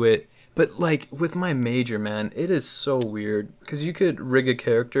into it, but like with my major, man, it is so weird because you could rig a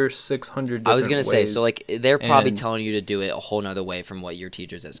character 600 I was gonna different say, so ways, like they're probably and telling you to do it a whole nother way from what your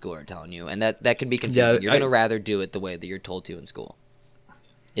teachers at school are telling you, and that can be yeah, confusing. You're gonna rather do it the way that you're told to in school,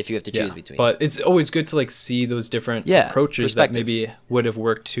 if you have to choose yeah, between. but it's always good to like see those different Yeah, approaches that perspectives. maybe would have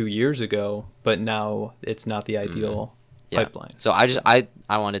worked 2 years ago, but now it's not the ideal Yeah. pipeline. So I just So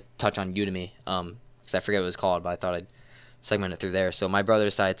I want to touch on Udemy, because I forget what it was called, but I thought I'd segment it through there. So my brother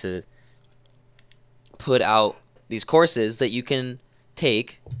decided to put out these courses that you can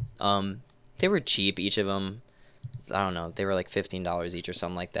take. They were cheap, each of them. I don't know, they were like $15 each or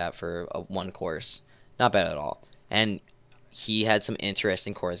something like that for one course. Not bad at all. And he had some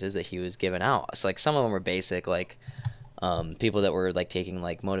interesting courses that he was giving out. So like some of them were basic, like people that were like taking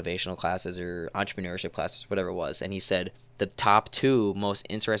like motivational classes or entrepreneurship classes, whatever it was. And he said the top two most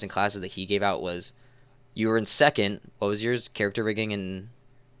interesting classes that he gave out was, you were in second. What was yours? Character rigging and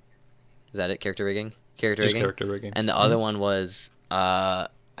is that it? Character rigging. Character just rigging. character rigging. And the other one was I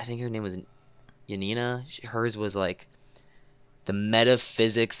think her name was Yanina. Hers was like the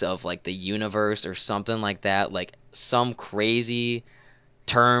metaphysics of like the universe or something like that. Like some crazy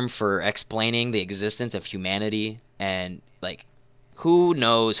term for explaining the existence of humanity, and like who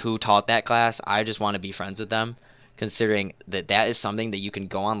knows who taught that class. I just want to be friends with them, considering that that is something that you can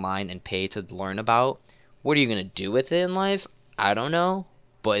go online and pay to learn about. What are you going to do with it in life? I don't know,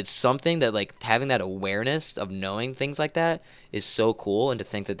 but it's something that like having that awareness of knowing things like that is so cool, and to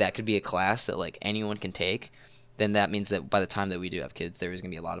think that that could be a class that like anyone can take, then that means that by the time that we do have kids, there is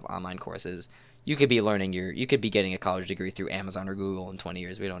going to be a lot of online courses. You could be you could be getting a college degree through Amazon or Google in 20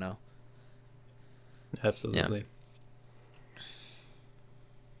 years. We don't know. Yeah. Absolutely.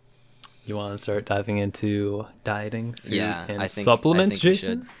 You want to start diving into dieting, food, Yeah, and I supplements, think we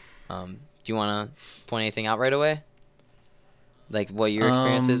should. Jason? Do you want to point anything out right away? Like what your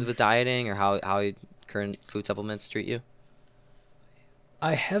experience is Um, with dieting, or how current food supplements treat you?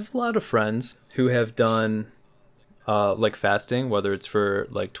 I have a lot of friends who have done like fasting, whether it's for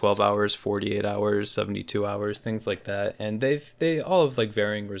like 12 hours, 48 hours, 72 hours, things like that, and they all have like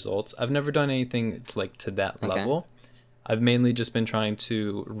varying results. I've never done anything like to that Okay. level. I've mainly just been trying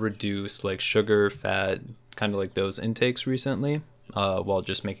to reduce like sugar, fat, kind of like those intakes recently, while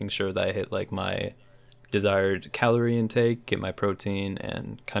just making sure that I hit like my desired calorie intake, get my protein,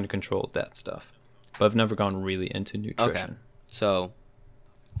 and kind of control that stuff. But I've never gone really into Okay. nutrition. So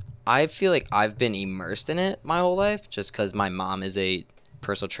I feel like I've been immersed in it my whole life, just because my mom is a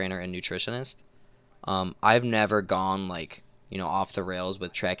personal trainer and nutritionist. I've never gone like off the rails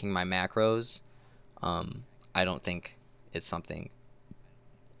with tracking my macros. I don't think it's something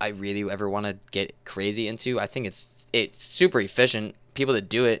I really ever want to get crazy into. I think it's super efficient. People that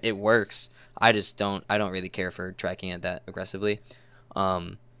do it, it works. I don't really care for tracking it that aggressively.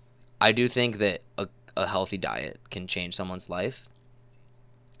 Um, I do think that a healthy diet can change someone's life.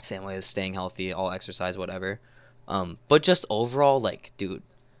 Same way as staying healthy, all exercise, whatever. But just overall, like, dude,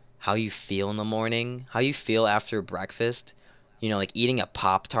 how you feel in the morning, how you feel after breakfast, like eating a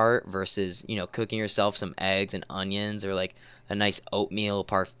Pop Tart versus, cooking yourself some eggs and onions, or like a nice oatmeal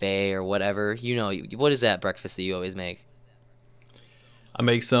parfait or whatever. What is that breakfast that you always make? I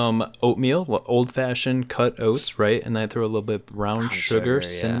make some oatmeal, old fashioned cut oats, right? And then I throw a little bit of brown Brown sugar, sugar, yeah.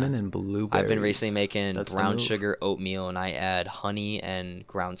 cinnamon, and I've been recently blueberries. making That's the brown move. sugar oatmeal, and I add honey and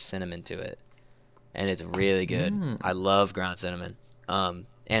ground cinnamon to it, and it's really good. I Mm. love ground cinnamon, and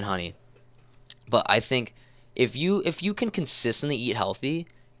honey. But I think if you can consistently eat healthy,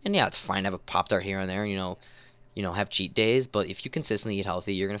 and yeah, it's fine to have a Pop Tart here and there, have cheat days. But if you consistently eat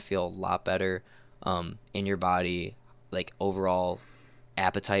healthy, you're gonna feel a lot better, in your body, like overall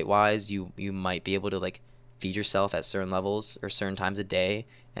appetite wise. You might be able to like feed yourself at certain levels or certain times a day,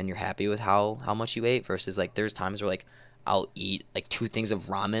 and you're happy with how much you ate. Versus like there's times where like I'll eat like two things of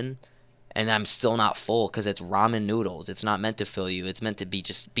ramen, and I'm still not full because it's ramen noodles. It's not meant to fill you. It's meant to be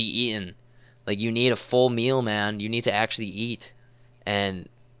just be eaten. Like you need a full meal, man. You need to actually eat. And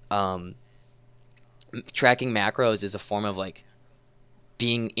um, tracking macros is a form of like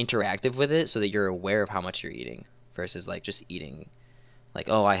being interactive with it, so that you're aware of how much you're eating, versus like just eating like,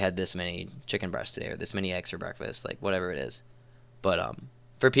 oh, I had this many chicken breasts today or this many eggs for breakfast, like whatever it is. But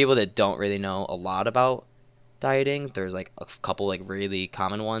for people that don't really know a lot about dieting. There's like a couple like really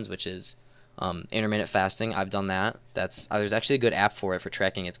common ones, which is intermittent fasting. I've done that. There's actually a good app for it for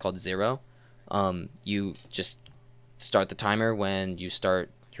tracking. It's called Zero. You just start the timer when you start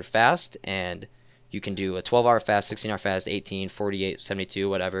your fast, and you can do a 12-hour fast, 16-hour fast, 18, 48, 72,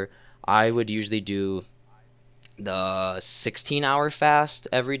 whatever. I would usually do the 16-hour fast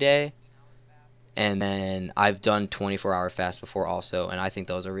every day, and then I've done 24-hour fast before also, and I think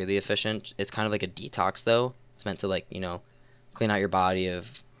those are really efficient. It's kind of like a detox though. It's meant to like, clean out your body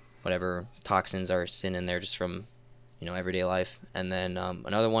of whatever toxins are sitting in there just from, everyday life. And then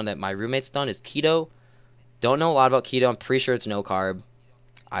another one that my roommate's done is keto. Don't know a lot about keto. I'm pretty sure it's no carb.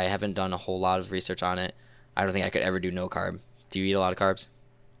 I haven't done a whole lot of research on it. I don't think I could ever do no carb. Do you eat a lot of carbs?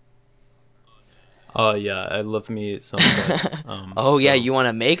 Oh yeah, I love me some bread. Yeah, you want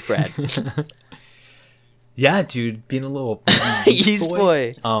to make bread. Yeah, dude, being a little Yeast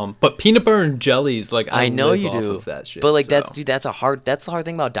boy. But peanut butter and jellies, like I know live you off do. of that shit. But like so. that's the hard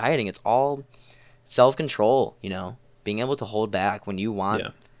thing about dieting. It's all self-control, being able to hold back when you want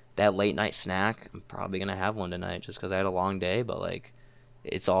that late night snack. I'm probably gonna have one tonight just because I had a long day. But like,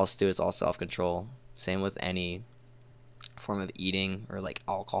 it's all self-control. Same with any form of eating or like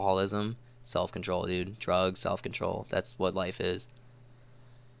alcoholism. Self-control, dude. Drugs, self-control. That's what life is.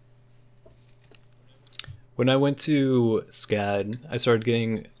 When I went to SCAD, I started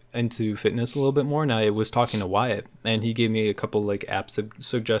getting into fitness a little bit more, and I was talking to Wyatt, and he gave me a couple like app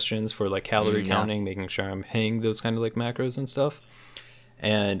suggestions for like calorie counting, making sure I'm hitting those kind of like macros and stuff.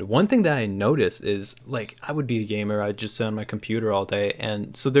 And one thing that I noticed is like I would be a gamer, I'd just sit on my computer all day,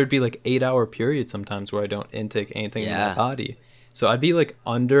 and so there'd be like 8-hour periods sometimes where I don't intake anything in my body. So I'd be like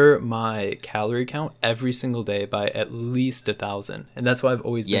under my calorie count every single day by at least 1,000, and that's why I've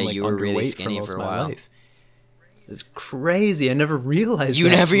always been like underweight really for most of my life. It's crazy. I never realized you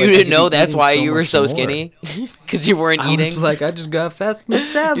didn't know that's why you were so skinny? Because you weren't eating? I was like, I just got fast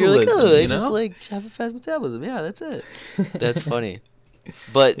metabolism. You're like, oh, I just like have a fast metabolism. Yeah, that's it. That's funny.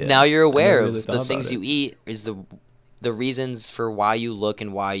 But now you're aware of the things you eat is the reasons for why you look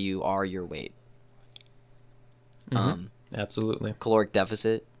and why you are your weight. Absolutely. Caloric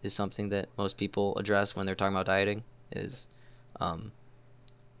deficit is something that most people address when they're talking about dieting, is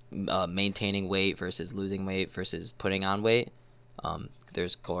maintaining weight versus losing weight versus putting on weight.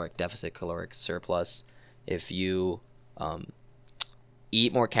 There's caloric deficit, caloric surplus. If you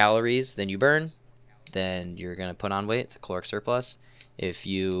eat more calories than you burn, then you're going to put on weight. It's a caloric surplus. If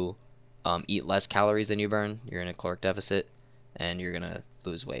you eat less calories than you burn, you're in a caloric deficit, and you're going to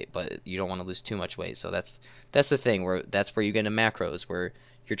lose weight. But you don't want to lose too much weight. So that's the thing. That's where you get into macros, where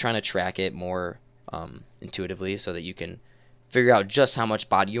you're trying to track it more intuitively so that you can figure out just how much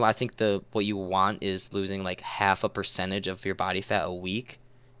body you want. I think what you want is losing like 0.5% of your body fat a week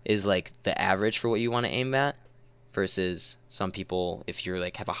is like the average for what you want to aim at, versus some people, if you're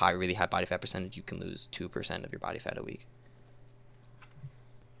like have a really high body fat percentage, you can lose 2% of your body fat a week.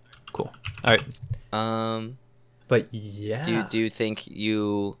 Cool. All right. But yeah. Do you think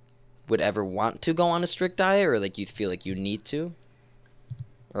you would ever want to go on a strict diet, or like you feel like you need to?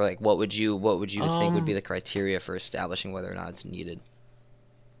 Or like what would you think would be the criteria for establishing whether or not it's needed?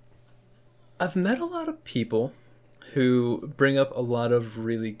 I've met a lot of people who bring up a lot of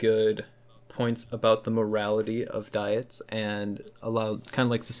really good points about the morality of diets and a lot of kind of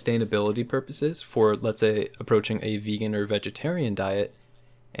like sustainability purposes for, let's say, approaching a vegan or vegetarian diet.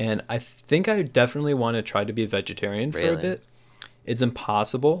 And I think I definitely want to try to be a vegetarian for a bit. It's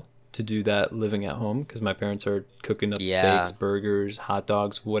impossible to do that living at home because my parents are cooking up steaks, burgers, hot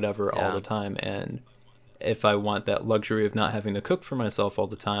dogs, whatever all the time. And if I want that luxury of not having to cook for myself all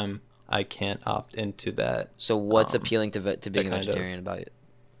the time, I can't opt into that. So what's appealing to being a vegetarian about it?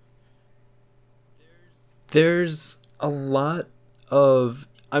 There's a lot of...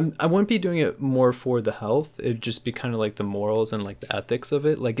 I wouldn't be doing it more for the health. It'd just be kind of like the morals and like the ethics of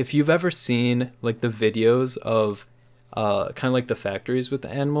it. Like if you've ever seen like the videos of kind of like the factories with the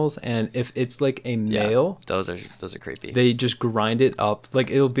animals, and if it's like a male, those are creepy. They just grind it up. Like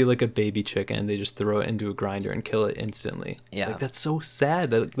it'll be like a baby chicken. They just throw it into a grinder and kill it instantly. Yeah, like that's so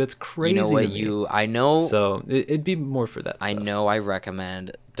sad. That's crazy. You know what? I know. So it'd be more for that stuff. I know. I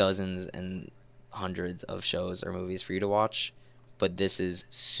recommend dozens and hundreds of shows or movies for you to watch, but this is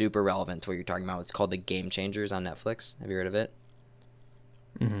super relevant to what you're talking about. It's called The Game Changers on Netflix. Have you heard of it?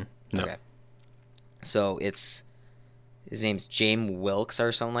 Mm-hmm. No. Okay. So his name's James Wilkes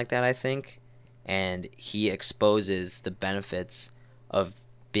or something like that, I think, and he exposes the benefits of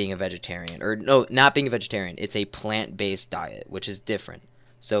being a vegetarian. Or no, not being a vegetarian. It's a plant-based diet, which is different.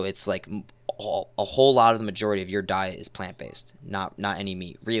 So it's like a whole lot of the majority of your diet is plant based, not any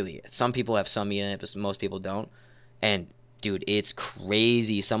meat. Really, some people have some meat in it, but most people don't. And dude, it's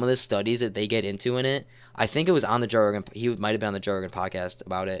crazy. Some of the studies that they get into in it. I think it was on the Joe Rogan. He might have been on the Joe Rogan podcast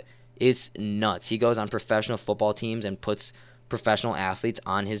about it. It's nuts. He goes on professional football teams and puts professional athletes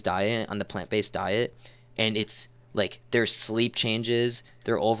on his diet, on the plant-based diet, and it's like their sleep changes,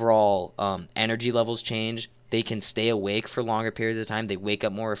 their overall energy levels change. They can stay awake for longer periods of time. They wake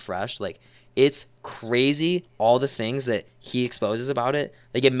up more refreshed. Like, it's crazy, all the things that he exposes about it.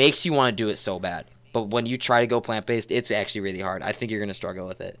 Like, it makes you want to do it so bad. But when you try to go plant-based, it's actually really hard. I think you're going to struggle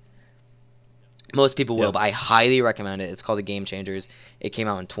with it. Most people will, but I highly recommend it. It's called The Game Changers. It came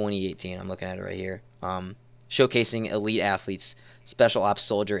out in 2018. I'm looking at it right here. Showcasing elite athletes, special ops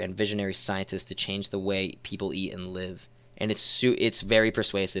soldier, and visionary scientists to change the way people eat and live. And it's very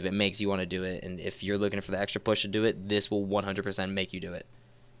persuasive. It makes you want to do it. And if you're looking for the extra push to do it, this will 100% make you do it.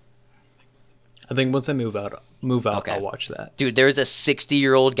 I think once I move out, Okay. I'll watch that. Dude, there's a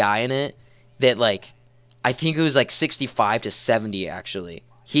 60-year-old guy in it that, like, I think it was like 65 to 70 actually.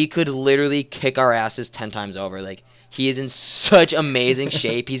 He could literally kick our asses 10 times over. Like, he is in such amazing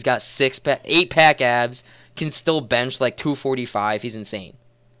shape. He's got 8-pack abs, can still bench like 245. He's insane.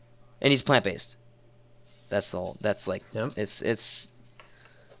 And he's plant-based. That's Yep. it's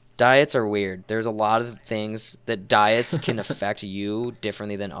diets are weird. There's a lot of things that diets can affect you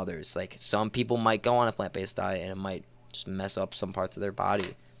differently than others. Like, some people might go on a plant-based diet and it might just mess up some parts of their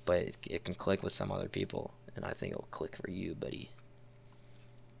body, but it can click with some other people, and I think it'll click for you, buddy.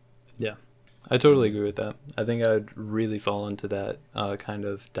 Yeah, I totally agree with that. I think I'd really fall into that kind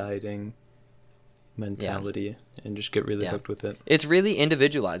of dieting mentality and just get really hooked with it. It's really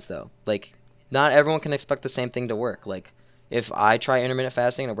individualized, though. Like, not everyone can expect the same thing to work. Like, if I try intermittent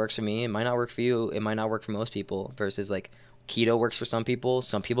fasting and it works for me, it might not work for you. It might not work for most people. Versus, like, keto works for some people.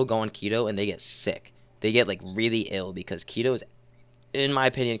 Some people go on keto and they get sick. They get, like, really ill because keto is, in my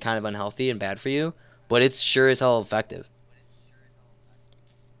opinion, kind of unhealthy and bad for you. But it's sure as hell effective.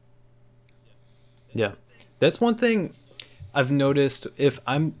 Yeah, that's one thing I've noticed. If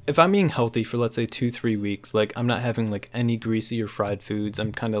I'm being healthy for, let's say, 2-3 weeks, like, I'm not having like any greasy or fried foods,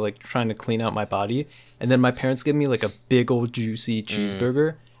 I'm kind of like trying to clean out my body, and then my parents give me like a big old juicy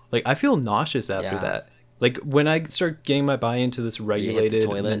cheeseburger, like, I feel nauseous after that. Like, when I start getting my body into this regulated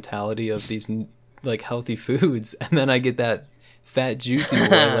mentality of these like healthy foods, and then I get that fat juicy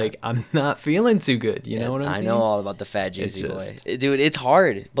boy, like, I'm not feeling too good. You know what I'm saying? I know all about the fat juicy boy. Dude, it's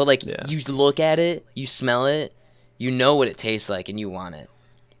hard. But, like, you look at it, you smell it, you know what it tastes like, and you want it.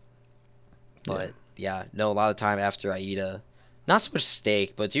 But, no, a lot of the time after I eat not so much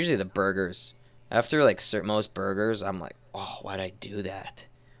steak, but it's usually the burgers. After, like, most burgers, I'm like, oh, why'd I do that?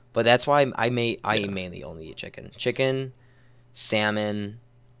 But that's why I mainly only eat chicken. Chicken, salmon,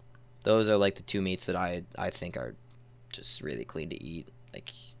 those are, like, the two meats that I think are just really clean to eat.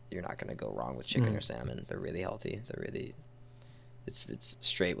 Like, you're not gonna go wrong with chicken or salmon. They're really healthy. It's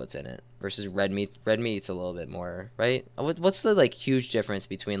straight what's in it. Versus red meat. Red meat's a little bit more, right? What's the, like, huge difference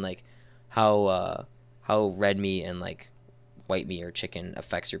between, like, how red meat and, like, white meat or chicken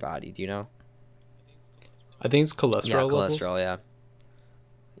affects your body? Do you know? I think it's cholesterol. Yeah, levels. cholesterol. Yeah.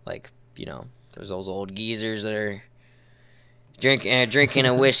 Like, there's those old geezers that are drinking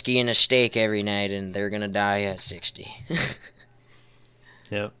a whiskey and a steak every night, and they're gonna die at 60.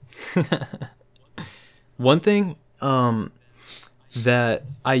 Yep. One thing that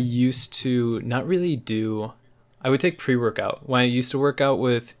I used to not really do, I would take pre-workout. When I used to work out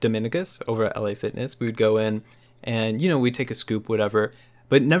with Dominicus over at LA Fitness, we would go in and, we'd take a scoop, whatever,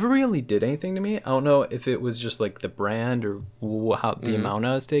 but never really did anything to me. I don't know if it was just like the brand or how the amount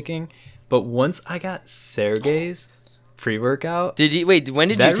I was taking, but once I got Sergey's pre-workout, when did you take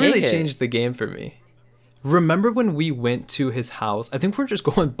it? That really changed the game for me. Remember when we went to his house? I think we're just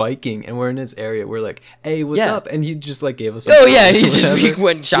going biking and we're in his area. We're like, "Hey, what's up?" And he just like gave us. He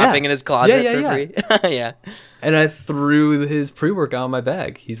went shopping in his closet for free. Yeah. And I threw his pre-workout in my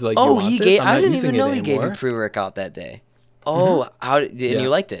bag. He's like, "Oh, you want this? I'm I not didn't using even know it he anymore." gave you pre-workout that day. Oh, and you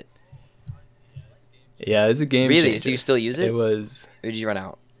liked it? Yeah, it's a game changer. Really? Do you still use it? It was. Or did you run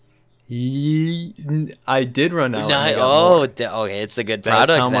out? I did run out. Okay, it's a good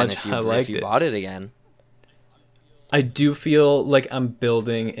product then if you bought it again. I do feel like I'm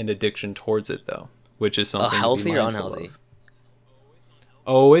building an addiction towards it, though, which is something healthy or unhealthy.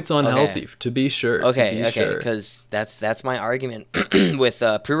 Oh, it's unhealthy, to be sure. Okay, because that's my argument with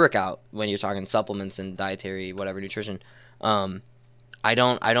pre-workout when you're talking supplements and dietary whatever nutrition. I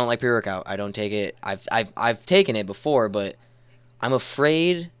don't like pre-workout. I don't take it. I've taken it before, but I'm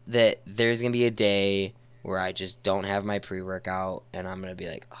afraid that there's gonna be a day where I just don't have my pre-workout and I'm going to be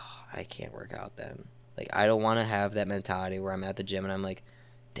like, oh, I can't work out then. Like, I don't want to have that mentality where I'm at the gym and I'm like,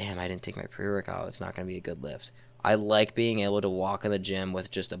 damn, I didn't take my pre-workout. It's not going to be a good lift. I like being able to walk in the gym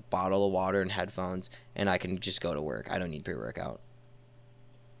with just a bottle of water and headphones and I can just go to work. I don't need pre-workout.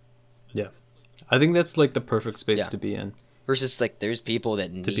 Yeah. I think that's like the perfect space Yeah. to be in. Versus, like, there's people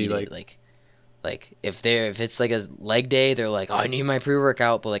that need be it. Like if it's like a leg day, they're like, oh, I need my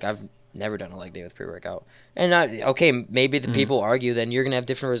pre-workout. But, like, I've never done a leg day with pre-workout. And, okay, maybe the people argue, then you're going to have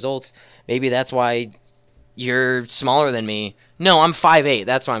different results. Maybe that's why you're smaller than me. No, I'm 5'8".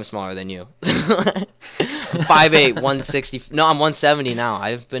 That's why I'm smaller than you. I'm 5'8", 160. No, I'm 170 now.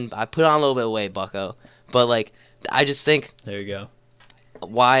 I put on a little bit of weight, bucko. But, like, I just think, There you go.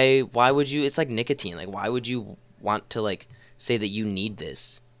 why would you, it's like nicotine. Like, why would you want to, like, say that you need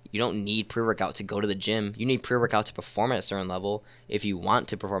this? You don't need pre-workout to go to the gym. You need pre-workout to perform at a certain level. If you want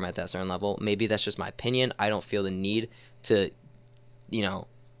to perform at that certain level, maybe that's just my opinion. I don't feel the need to,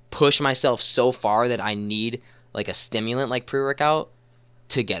 push myself so far that I need like a stimulant like pre-workout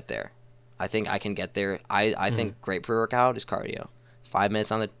to get there. I think I can get there. I think great pre-workout is cardio. 10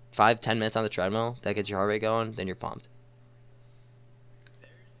 minutes on the treadmill, that gets your heart rate going, then you're pumped.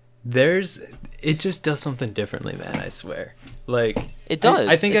 It just does something differently, man, I swear. Like, it does.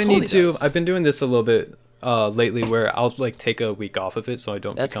 I think it I totally need to does. I've been doing this a little bit lately where I'll like take a week off of it so I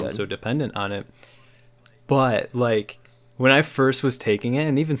don't That's become good. so dependent on it. But like when I first was taking it,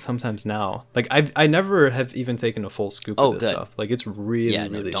 and even sometimes now, like I never have even taken a full scoop of this good. stuff. Like it's really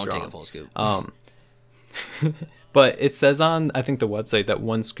really don't strong. take a full scoop. But it says on I think the website that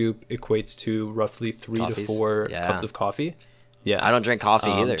one scoop equates to roughly 3 to Coffees. 4 Yeah. cups of coffee. Yeah, I don't drink coffee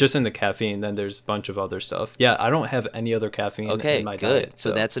either. Just in the caffeine. Then there's a bunch of other stuff. Yeah, I don't have any other caffeine in my good. diet.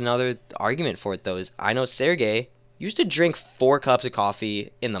 So that's another argument for it, though. Is I know Sergey used to drink 4 cups of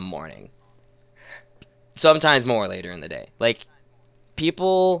coffee in the morning. Sometimes more later in the day. Like,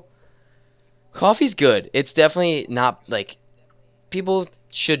 coffee's good. It's definitely not, like, people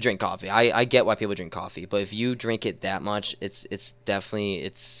should drink coffee. I get why people drink coffee. But if you drink it that much, it's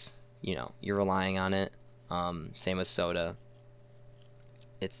definitely, you're relying on it. Same with soda.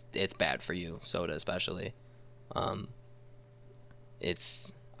 It's bad for you, soda especially. I'm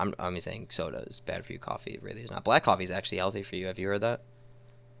saying soda is bad for you. Coffee really is not. Black coffee is actually healthy for you. Have you heard that?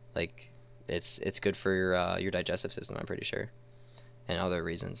 Like, it's good for your digestive system. I'm pretty sure, and other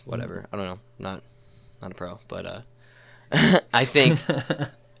reasons. Whatever. I don't know. Not a pro, but I think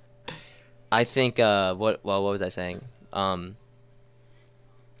what was I saying?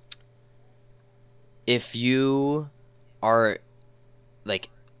 If you are like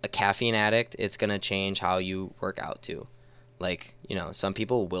a caffeine addict, it's gonna change how you work out too. Like, some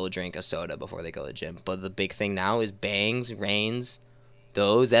people will drink a soda before they go to the gym, but the big thing now is Bangs, Reigns,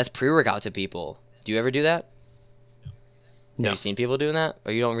 that's pre-workout to people. Do you ever do that? No. Have you seen people doing that?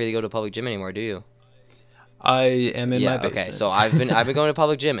 Or you don't really go to a public gym anymore, do you? I am in my basement. Okay, so I've been going to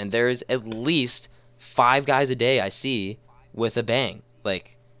public gym, and there's at least 5 guys a day I see with a Bang.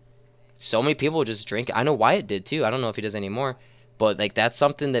 Like, so many people just drink. I know Wyatt did too. I don't know if he does anymore. But, like, that's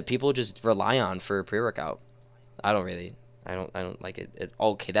something that people just rely on for pre-workout. I don't like it.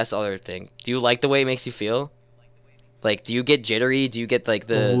 Okay, that's the other thing. Do you like the way it makes you feel? Like, do you get jittery? Do you get,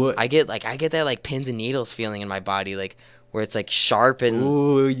 like, I get that, like, pins and needles feeling in my body, like, where it's, like, sharp and...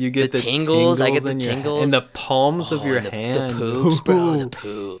 Ooh, you get the tingles. I get the in tingles. in the palms of your hand. The poops, bro. The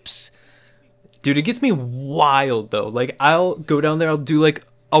poops. Dude, it gets me wild, though. Like, I'll go down there,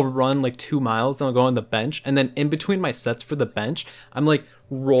 I'll run like 2 miles, and I'll go on the bench, and then in between my sets for the bench, I'm like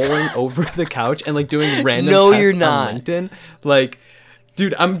rolling over the couch and like doing random tests you're not. on LinkedIn. Like,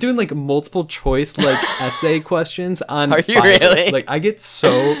 dude, I'm doing like multiple choice like essay questions on Are you Fiverr. really? Like, I get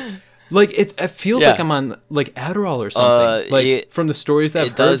so like it feels like I'm on like Adderall or something. From the stories that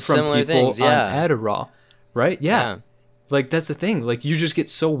I've heard from people on Adderall, right? Yeah. Like, that's the thing. Like, you just get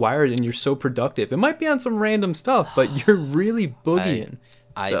so wired and you're so productive. It might be on some random stuff, but you're really boogieing.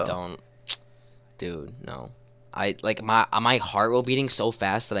 Dude, no. My heart will beating so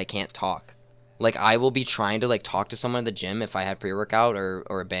fast that I can't talk. Like, I will be trying to like talk to someone at the gym if I have pre-workout or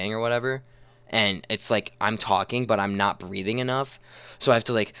a Bang or whatever, and it's like I'm talking but I'm not breathing enough, so I have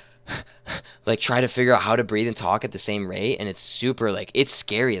to like try to figure out how to breathe and talk at the same rate, and it's super like it's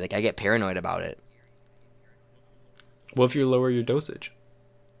scary. Like, I get paranoid about it. What if you lower your dosage?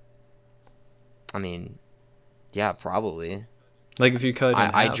 I mean, yeah, probably. Like, if you cut it in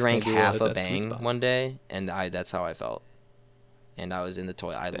I half, drank maybe half a that sweet Bang spot. one day, and that's how I felt. And I was in the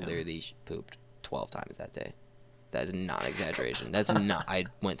toilet. I Damn. literally pooped 12 times that day. That is not exaggeration. That's not. I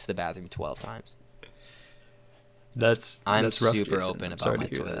went to the bathroom 12 times. I'm that's rough, super Jason. open I'm about sorry my to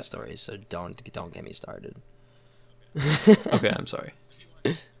hear toilet that. stories, so don't get me started. Okay, I'm sorry.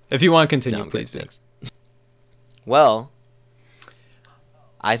 If you want to No, continue, I'm good, please do. thanks. Well,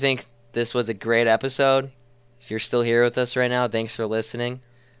 I think this was a great episode. If you're still here with us right now, thanks for listening.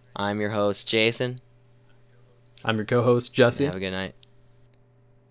 I'm your host, Jason. I'm your co-host, And Jesse. have a good night.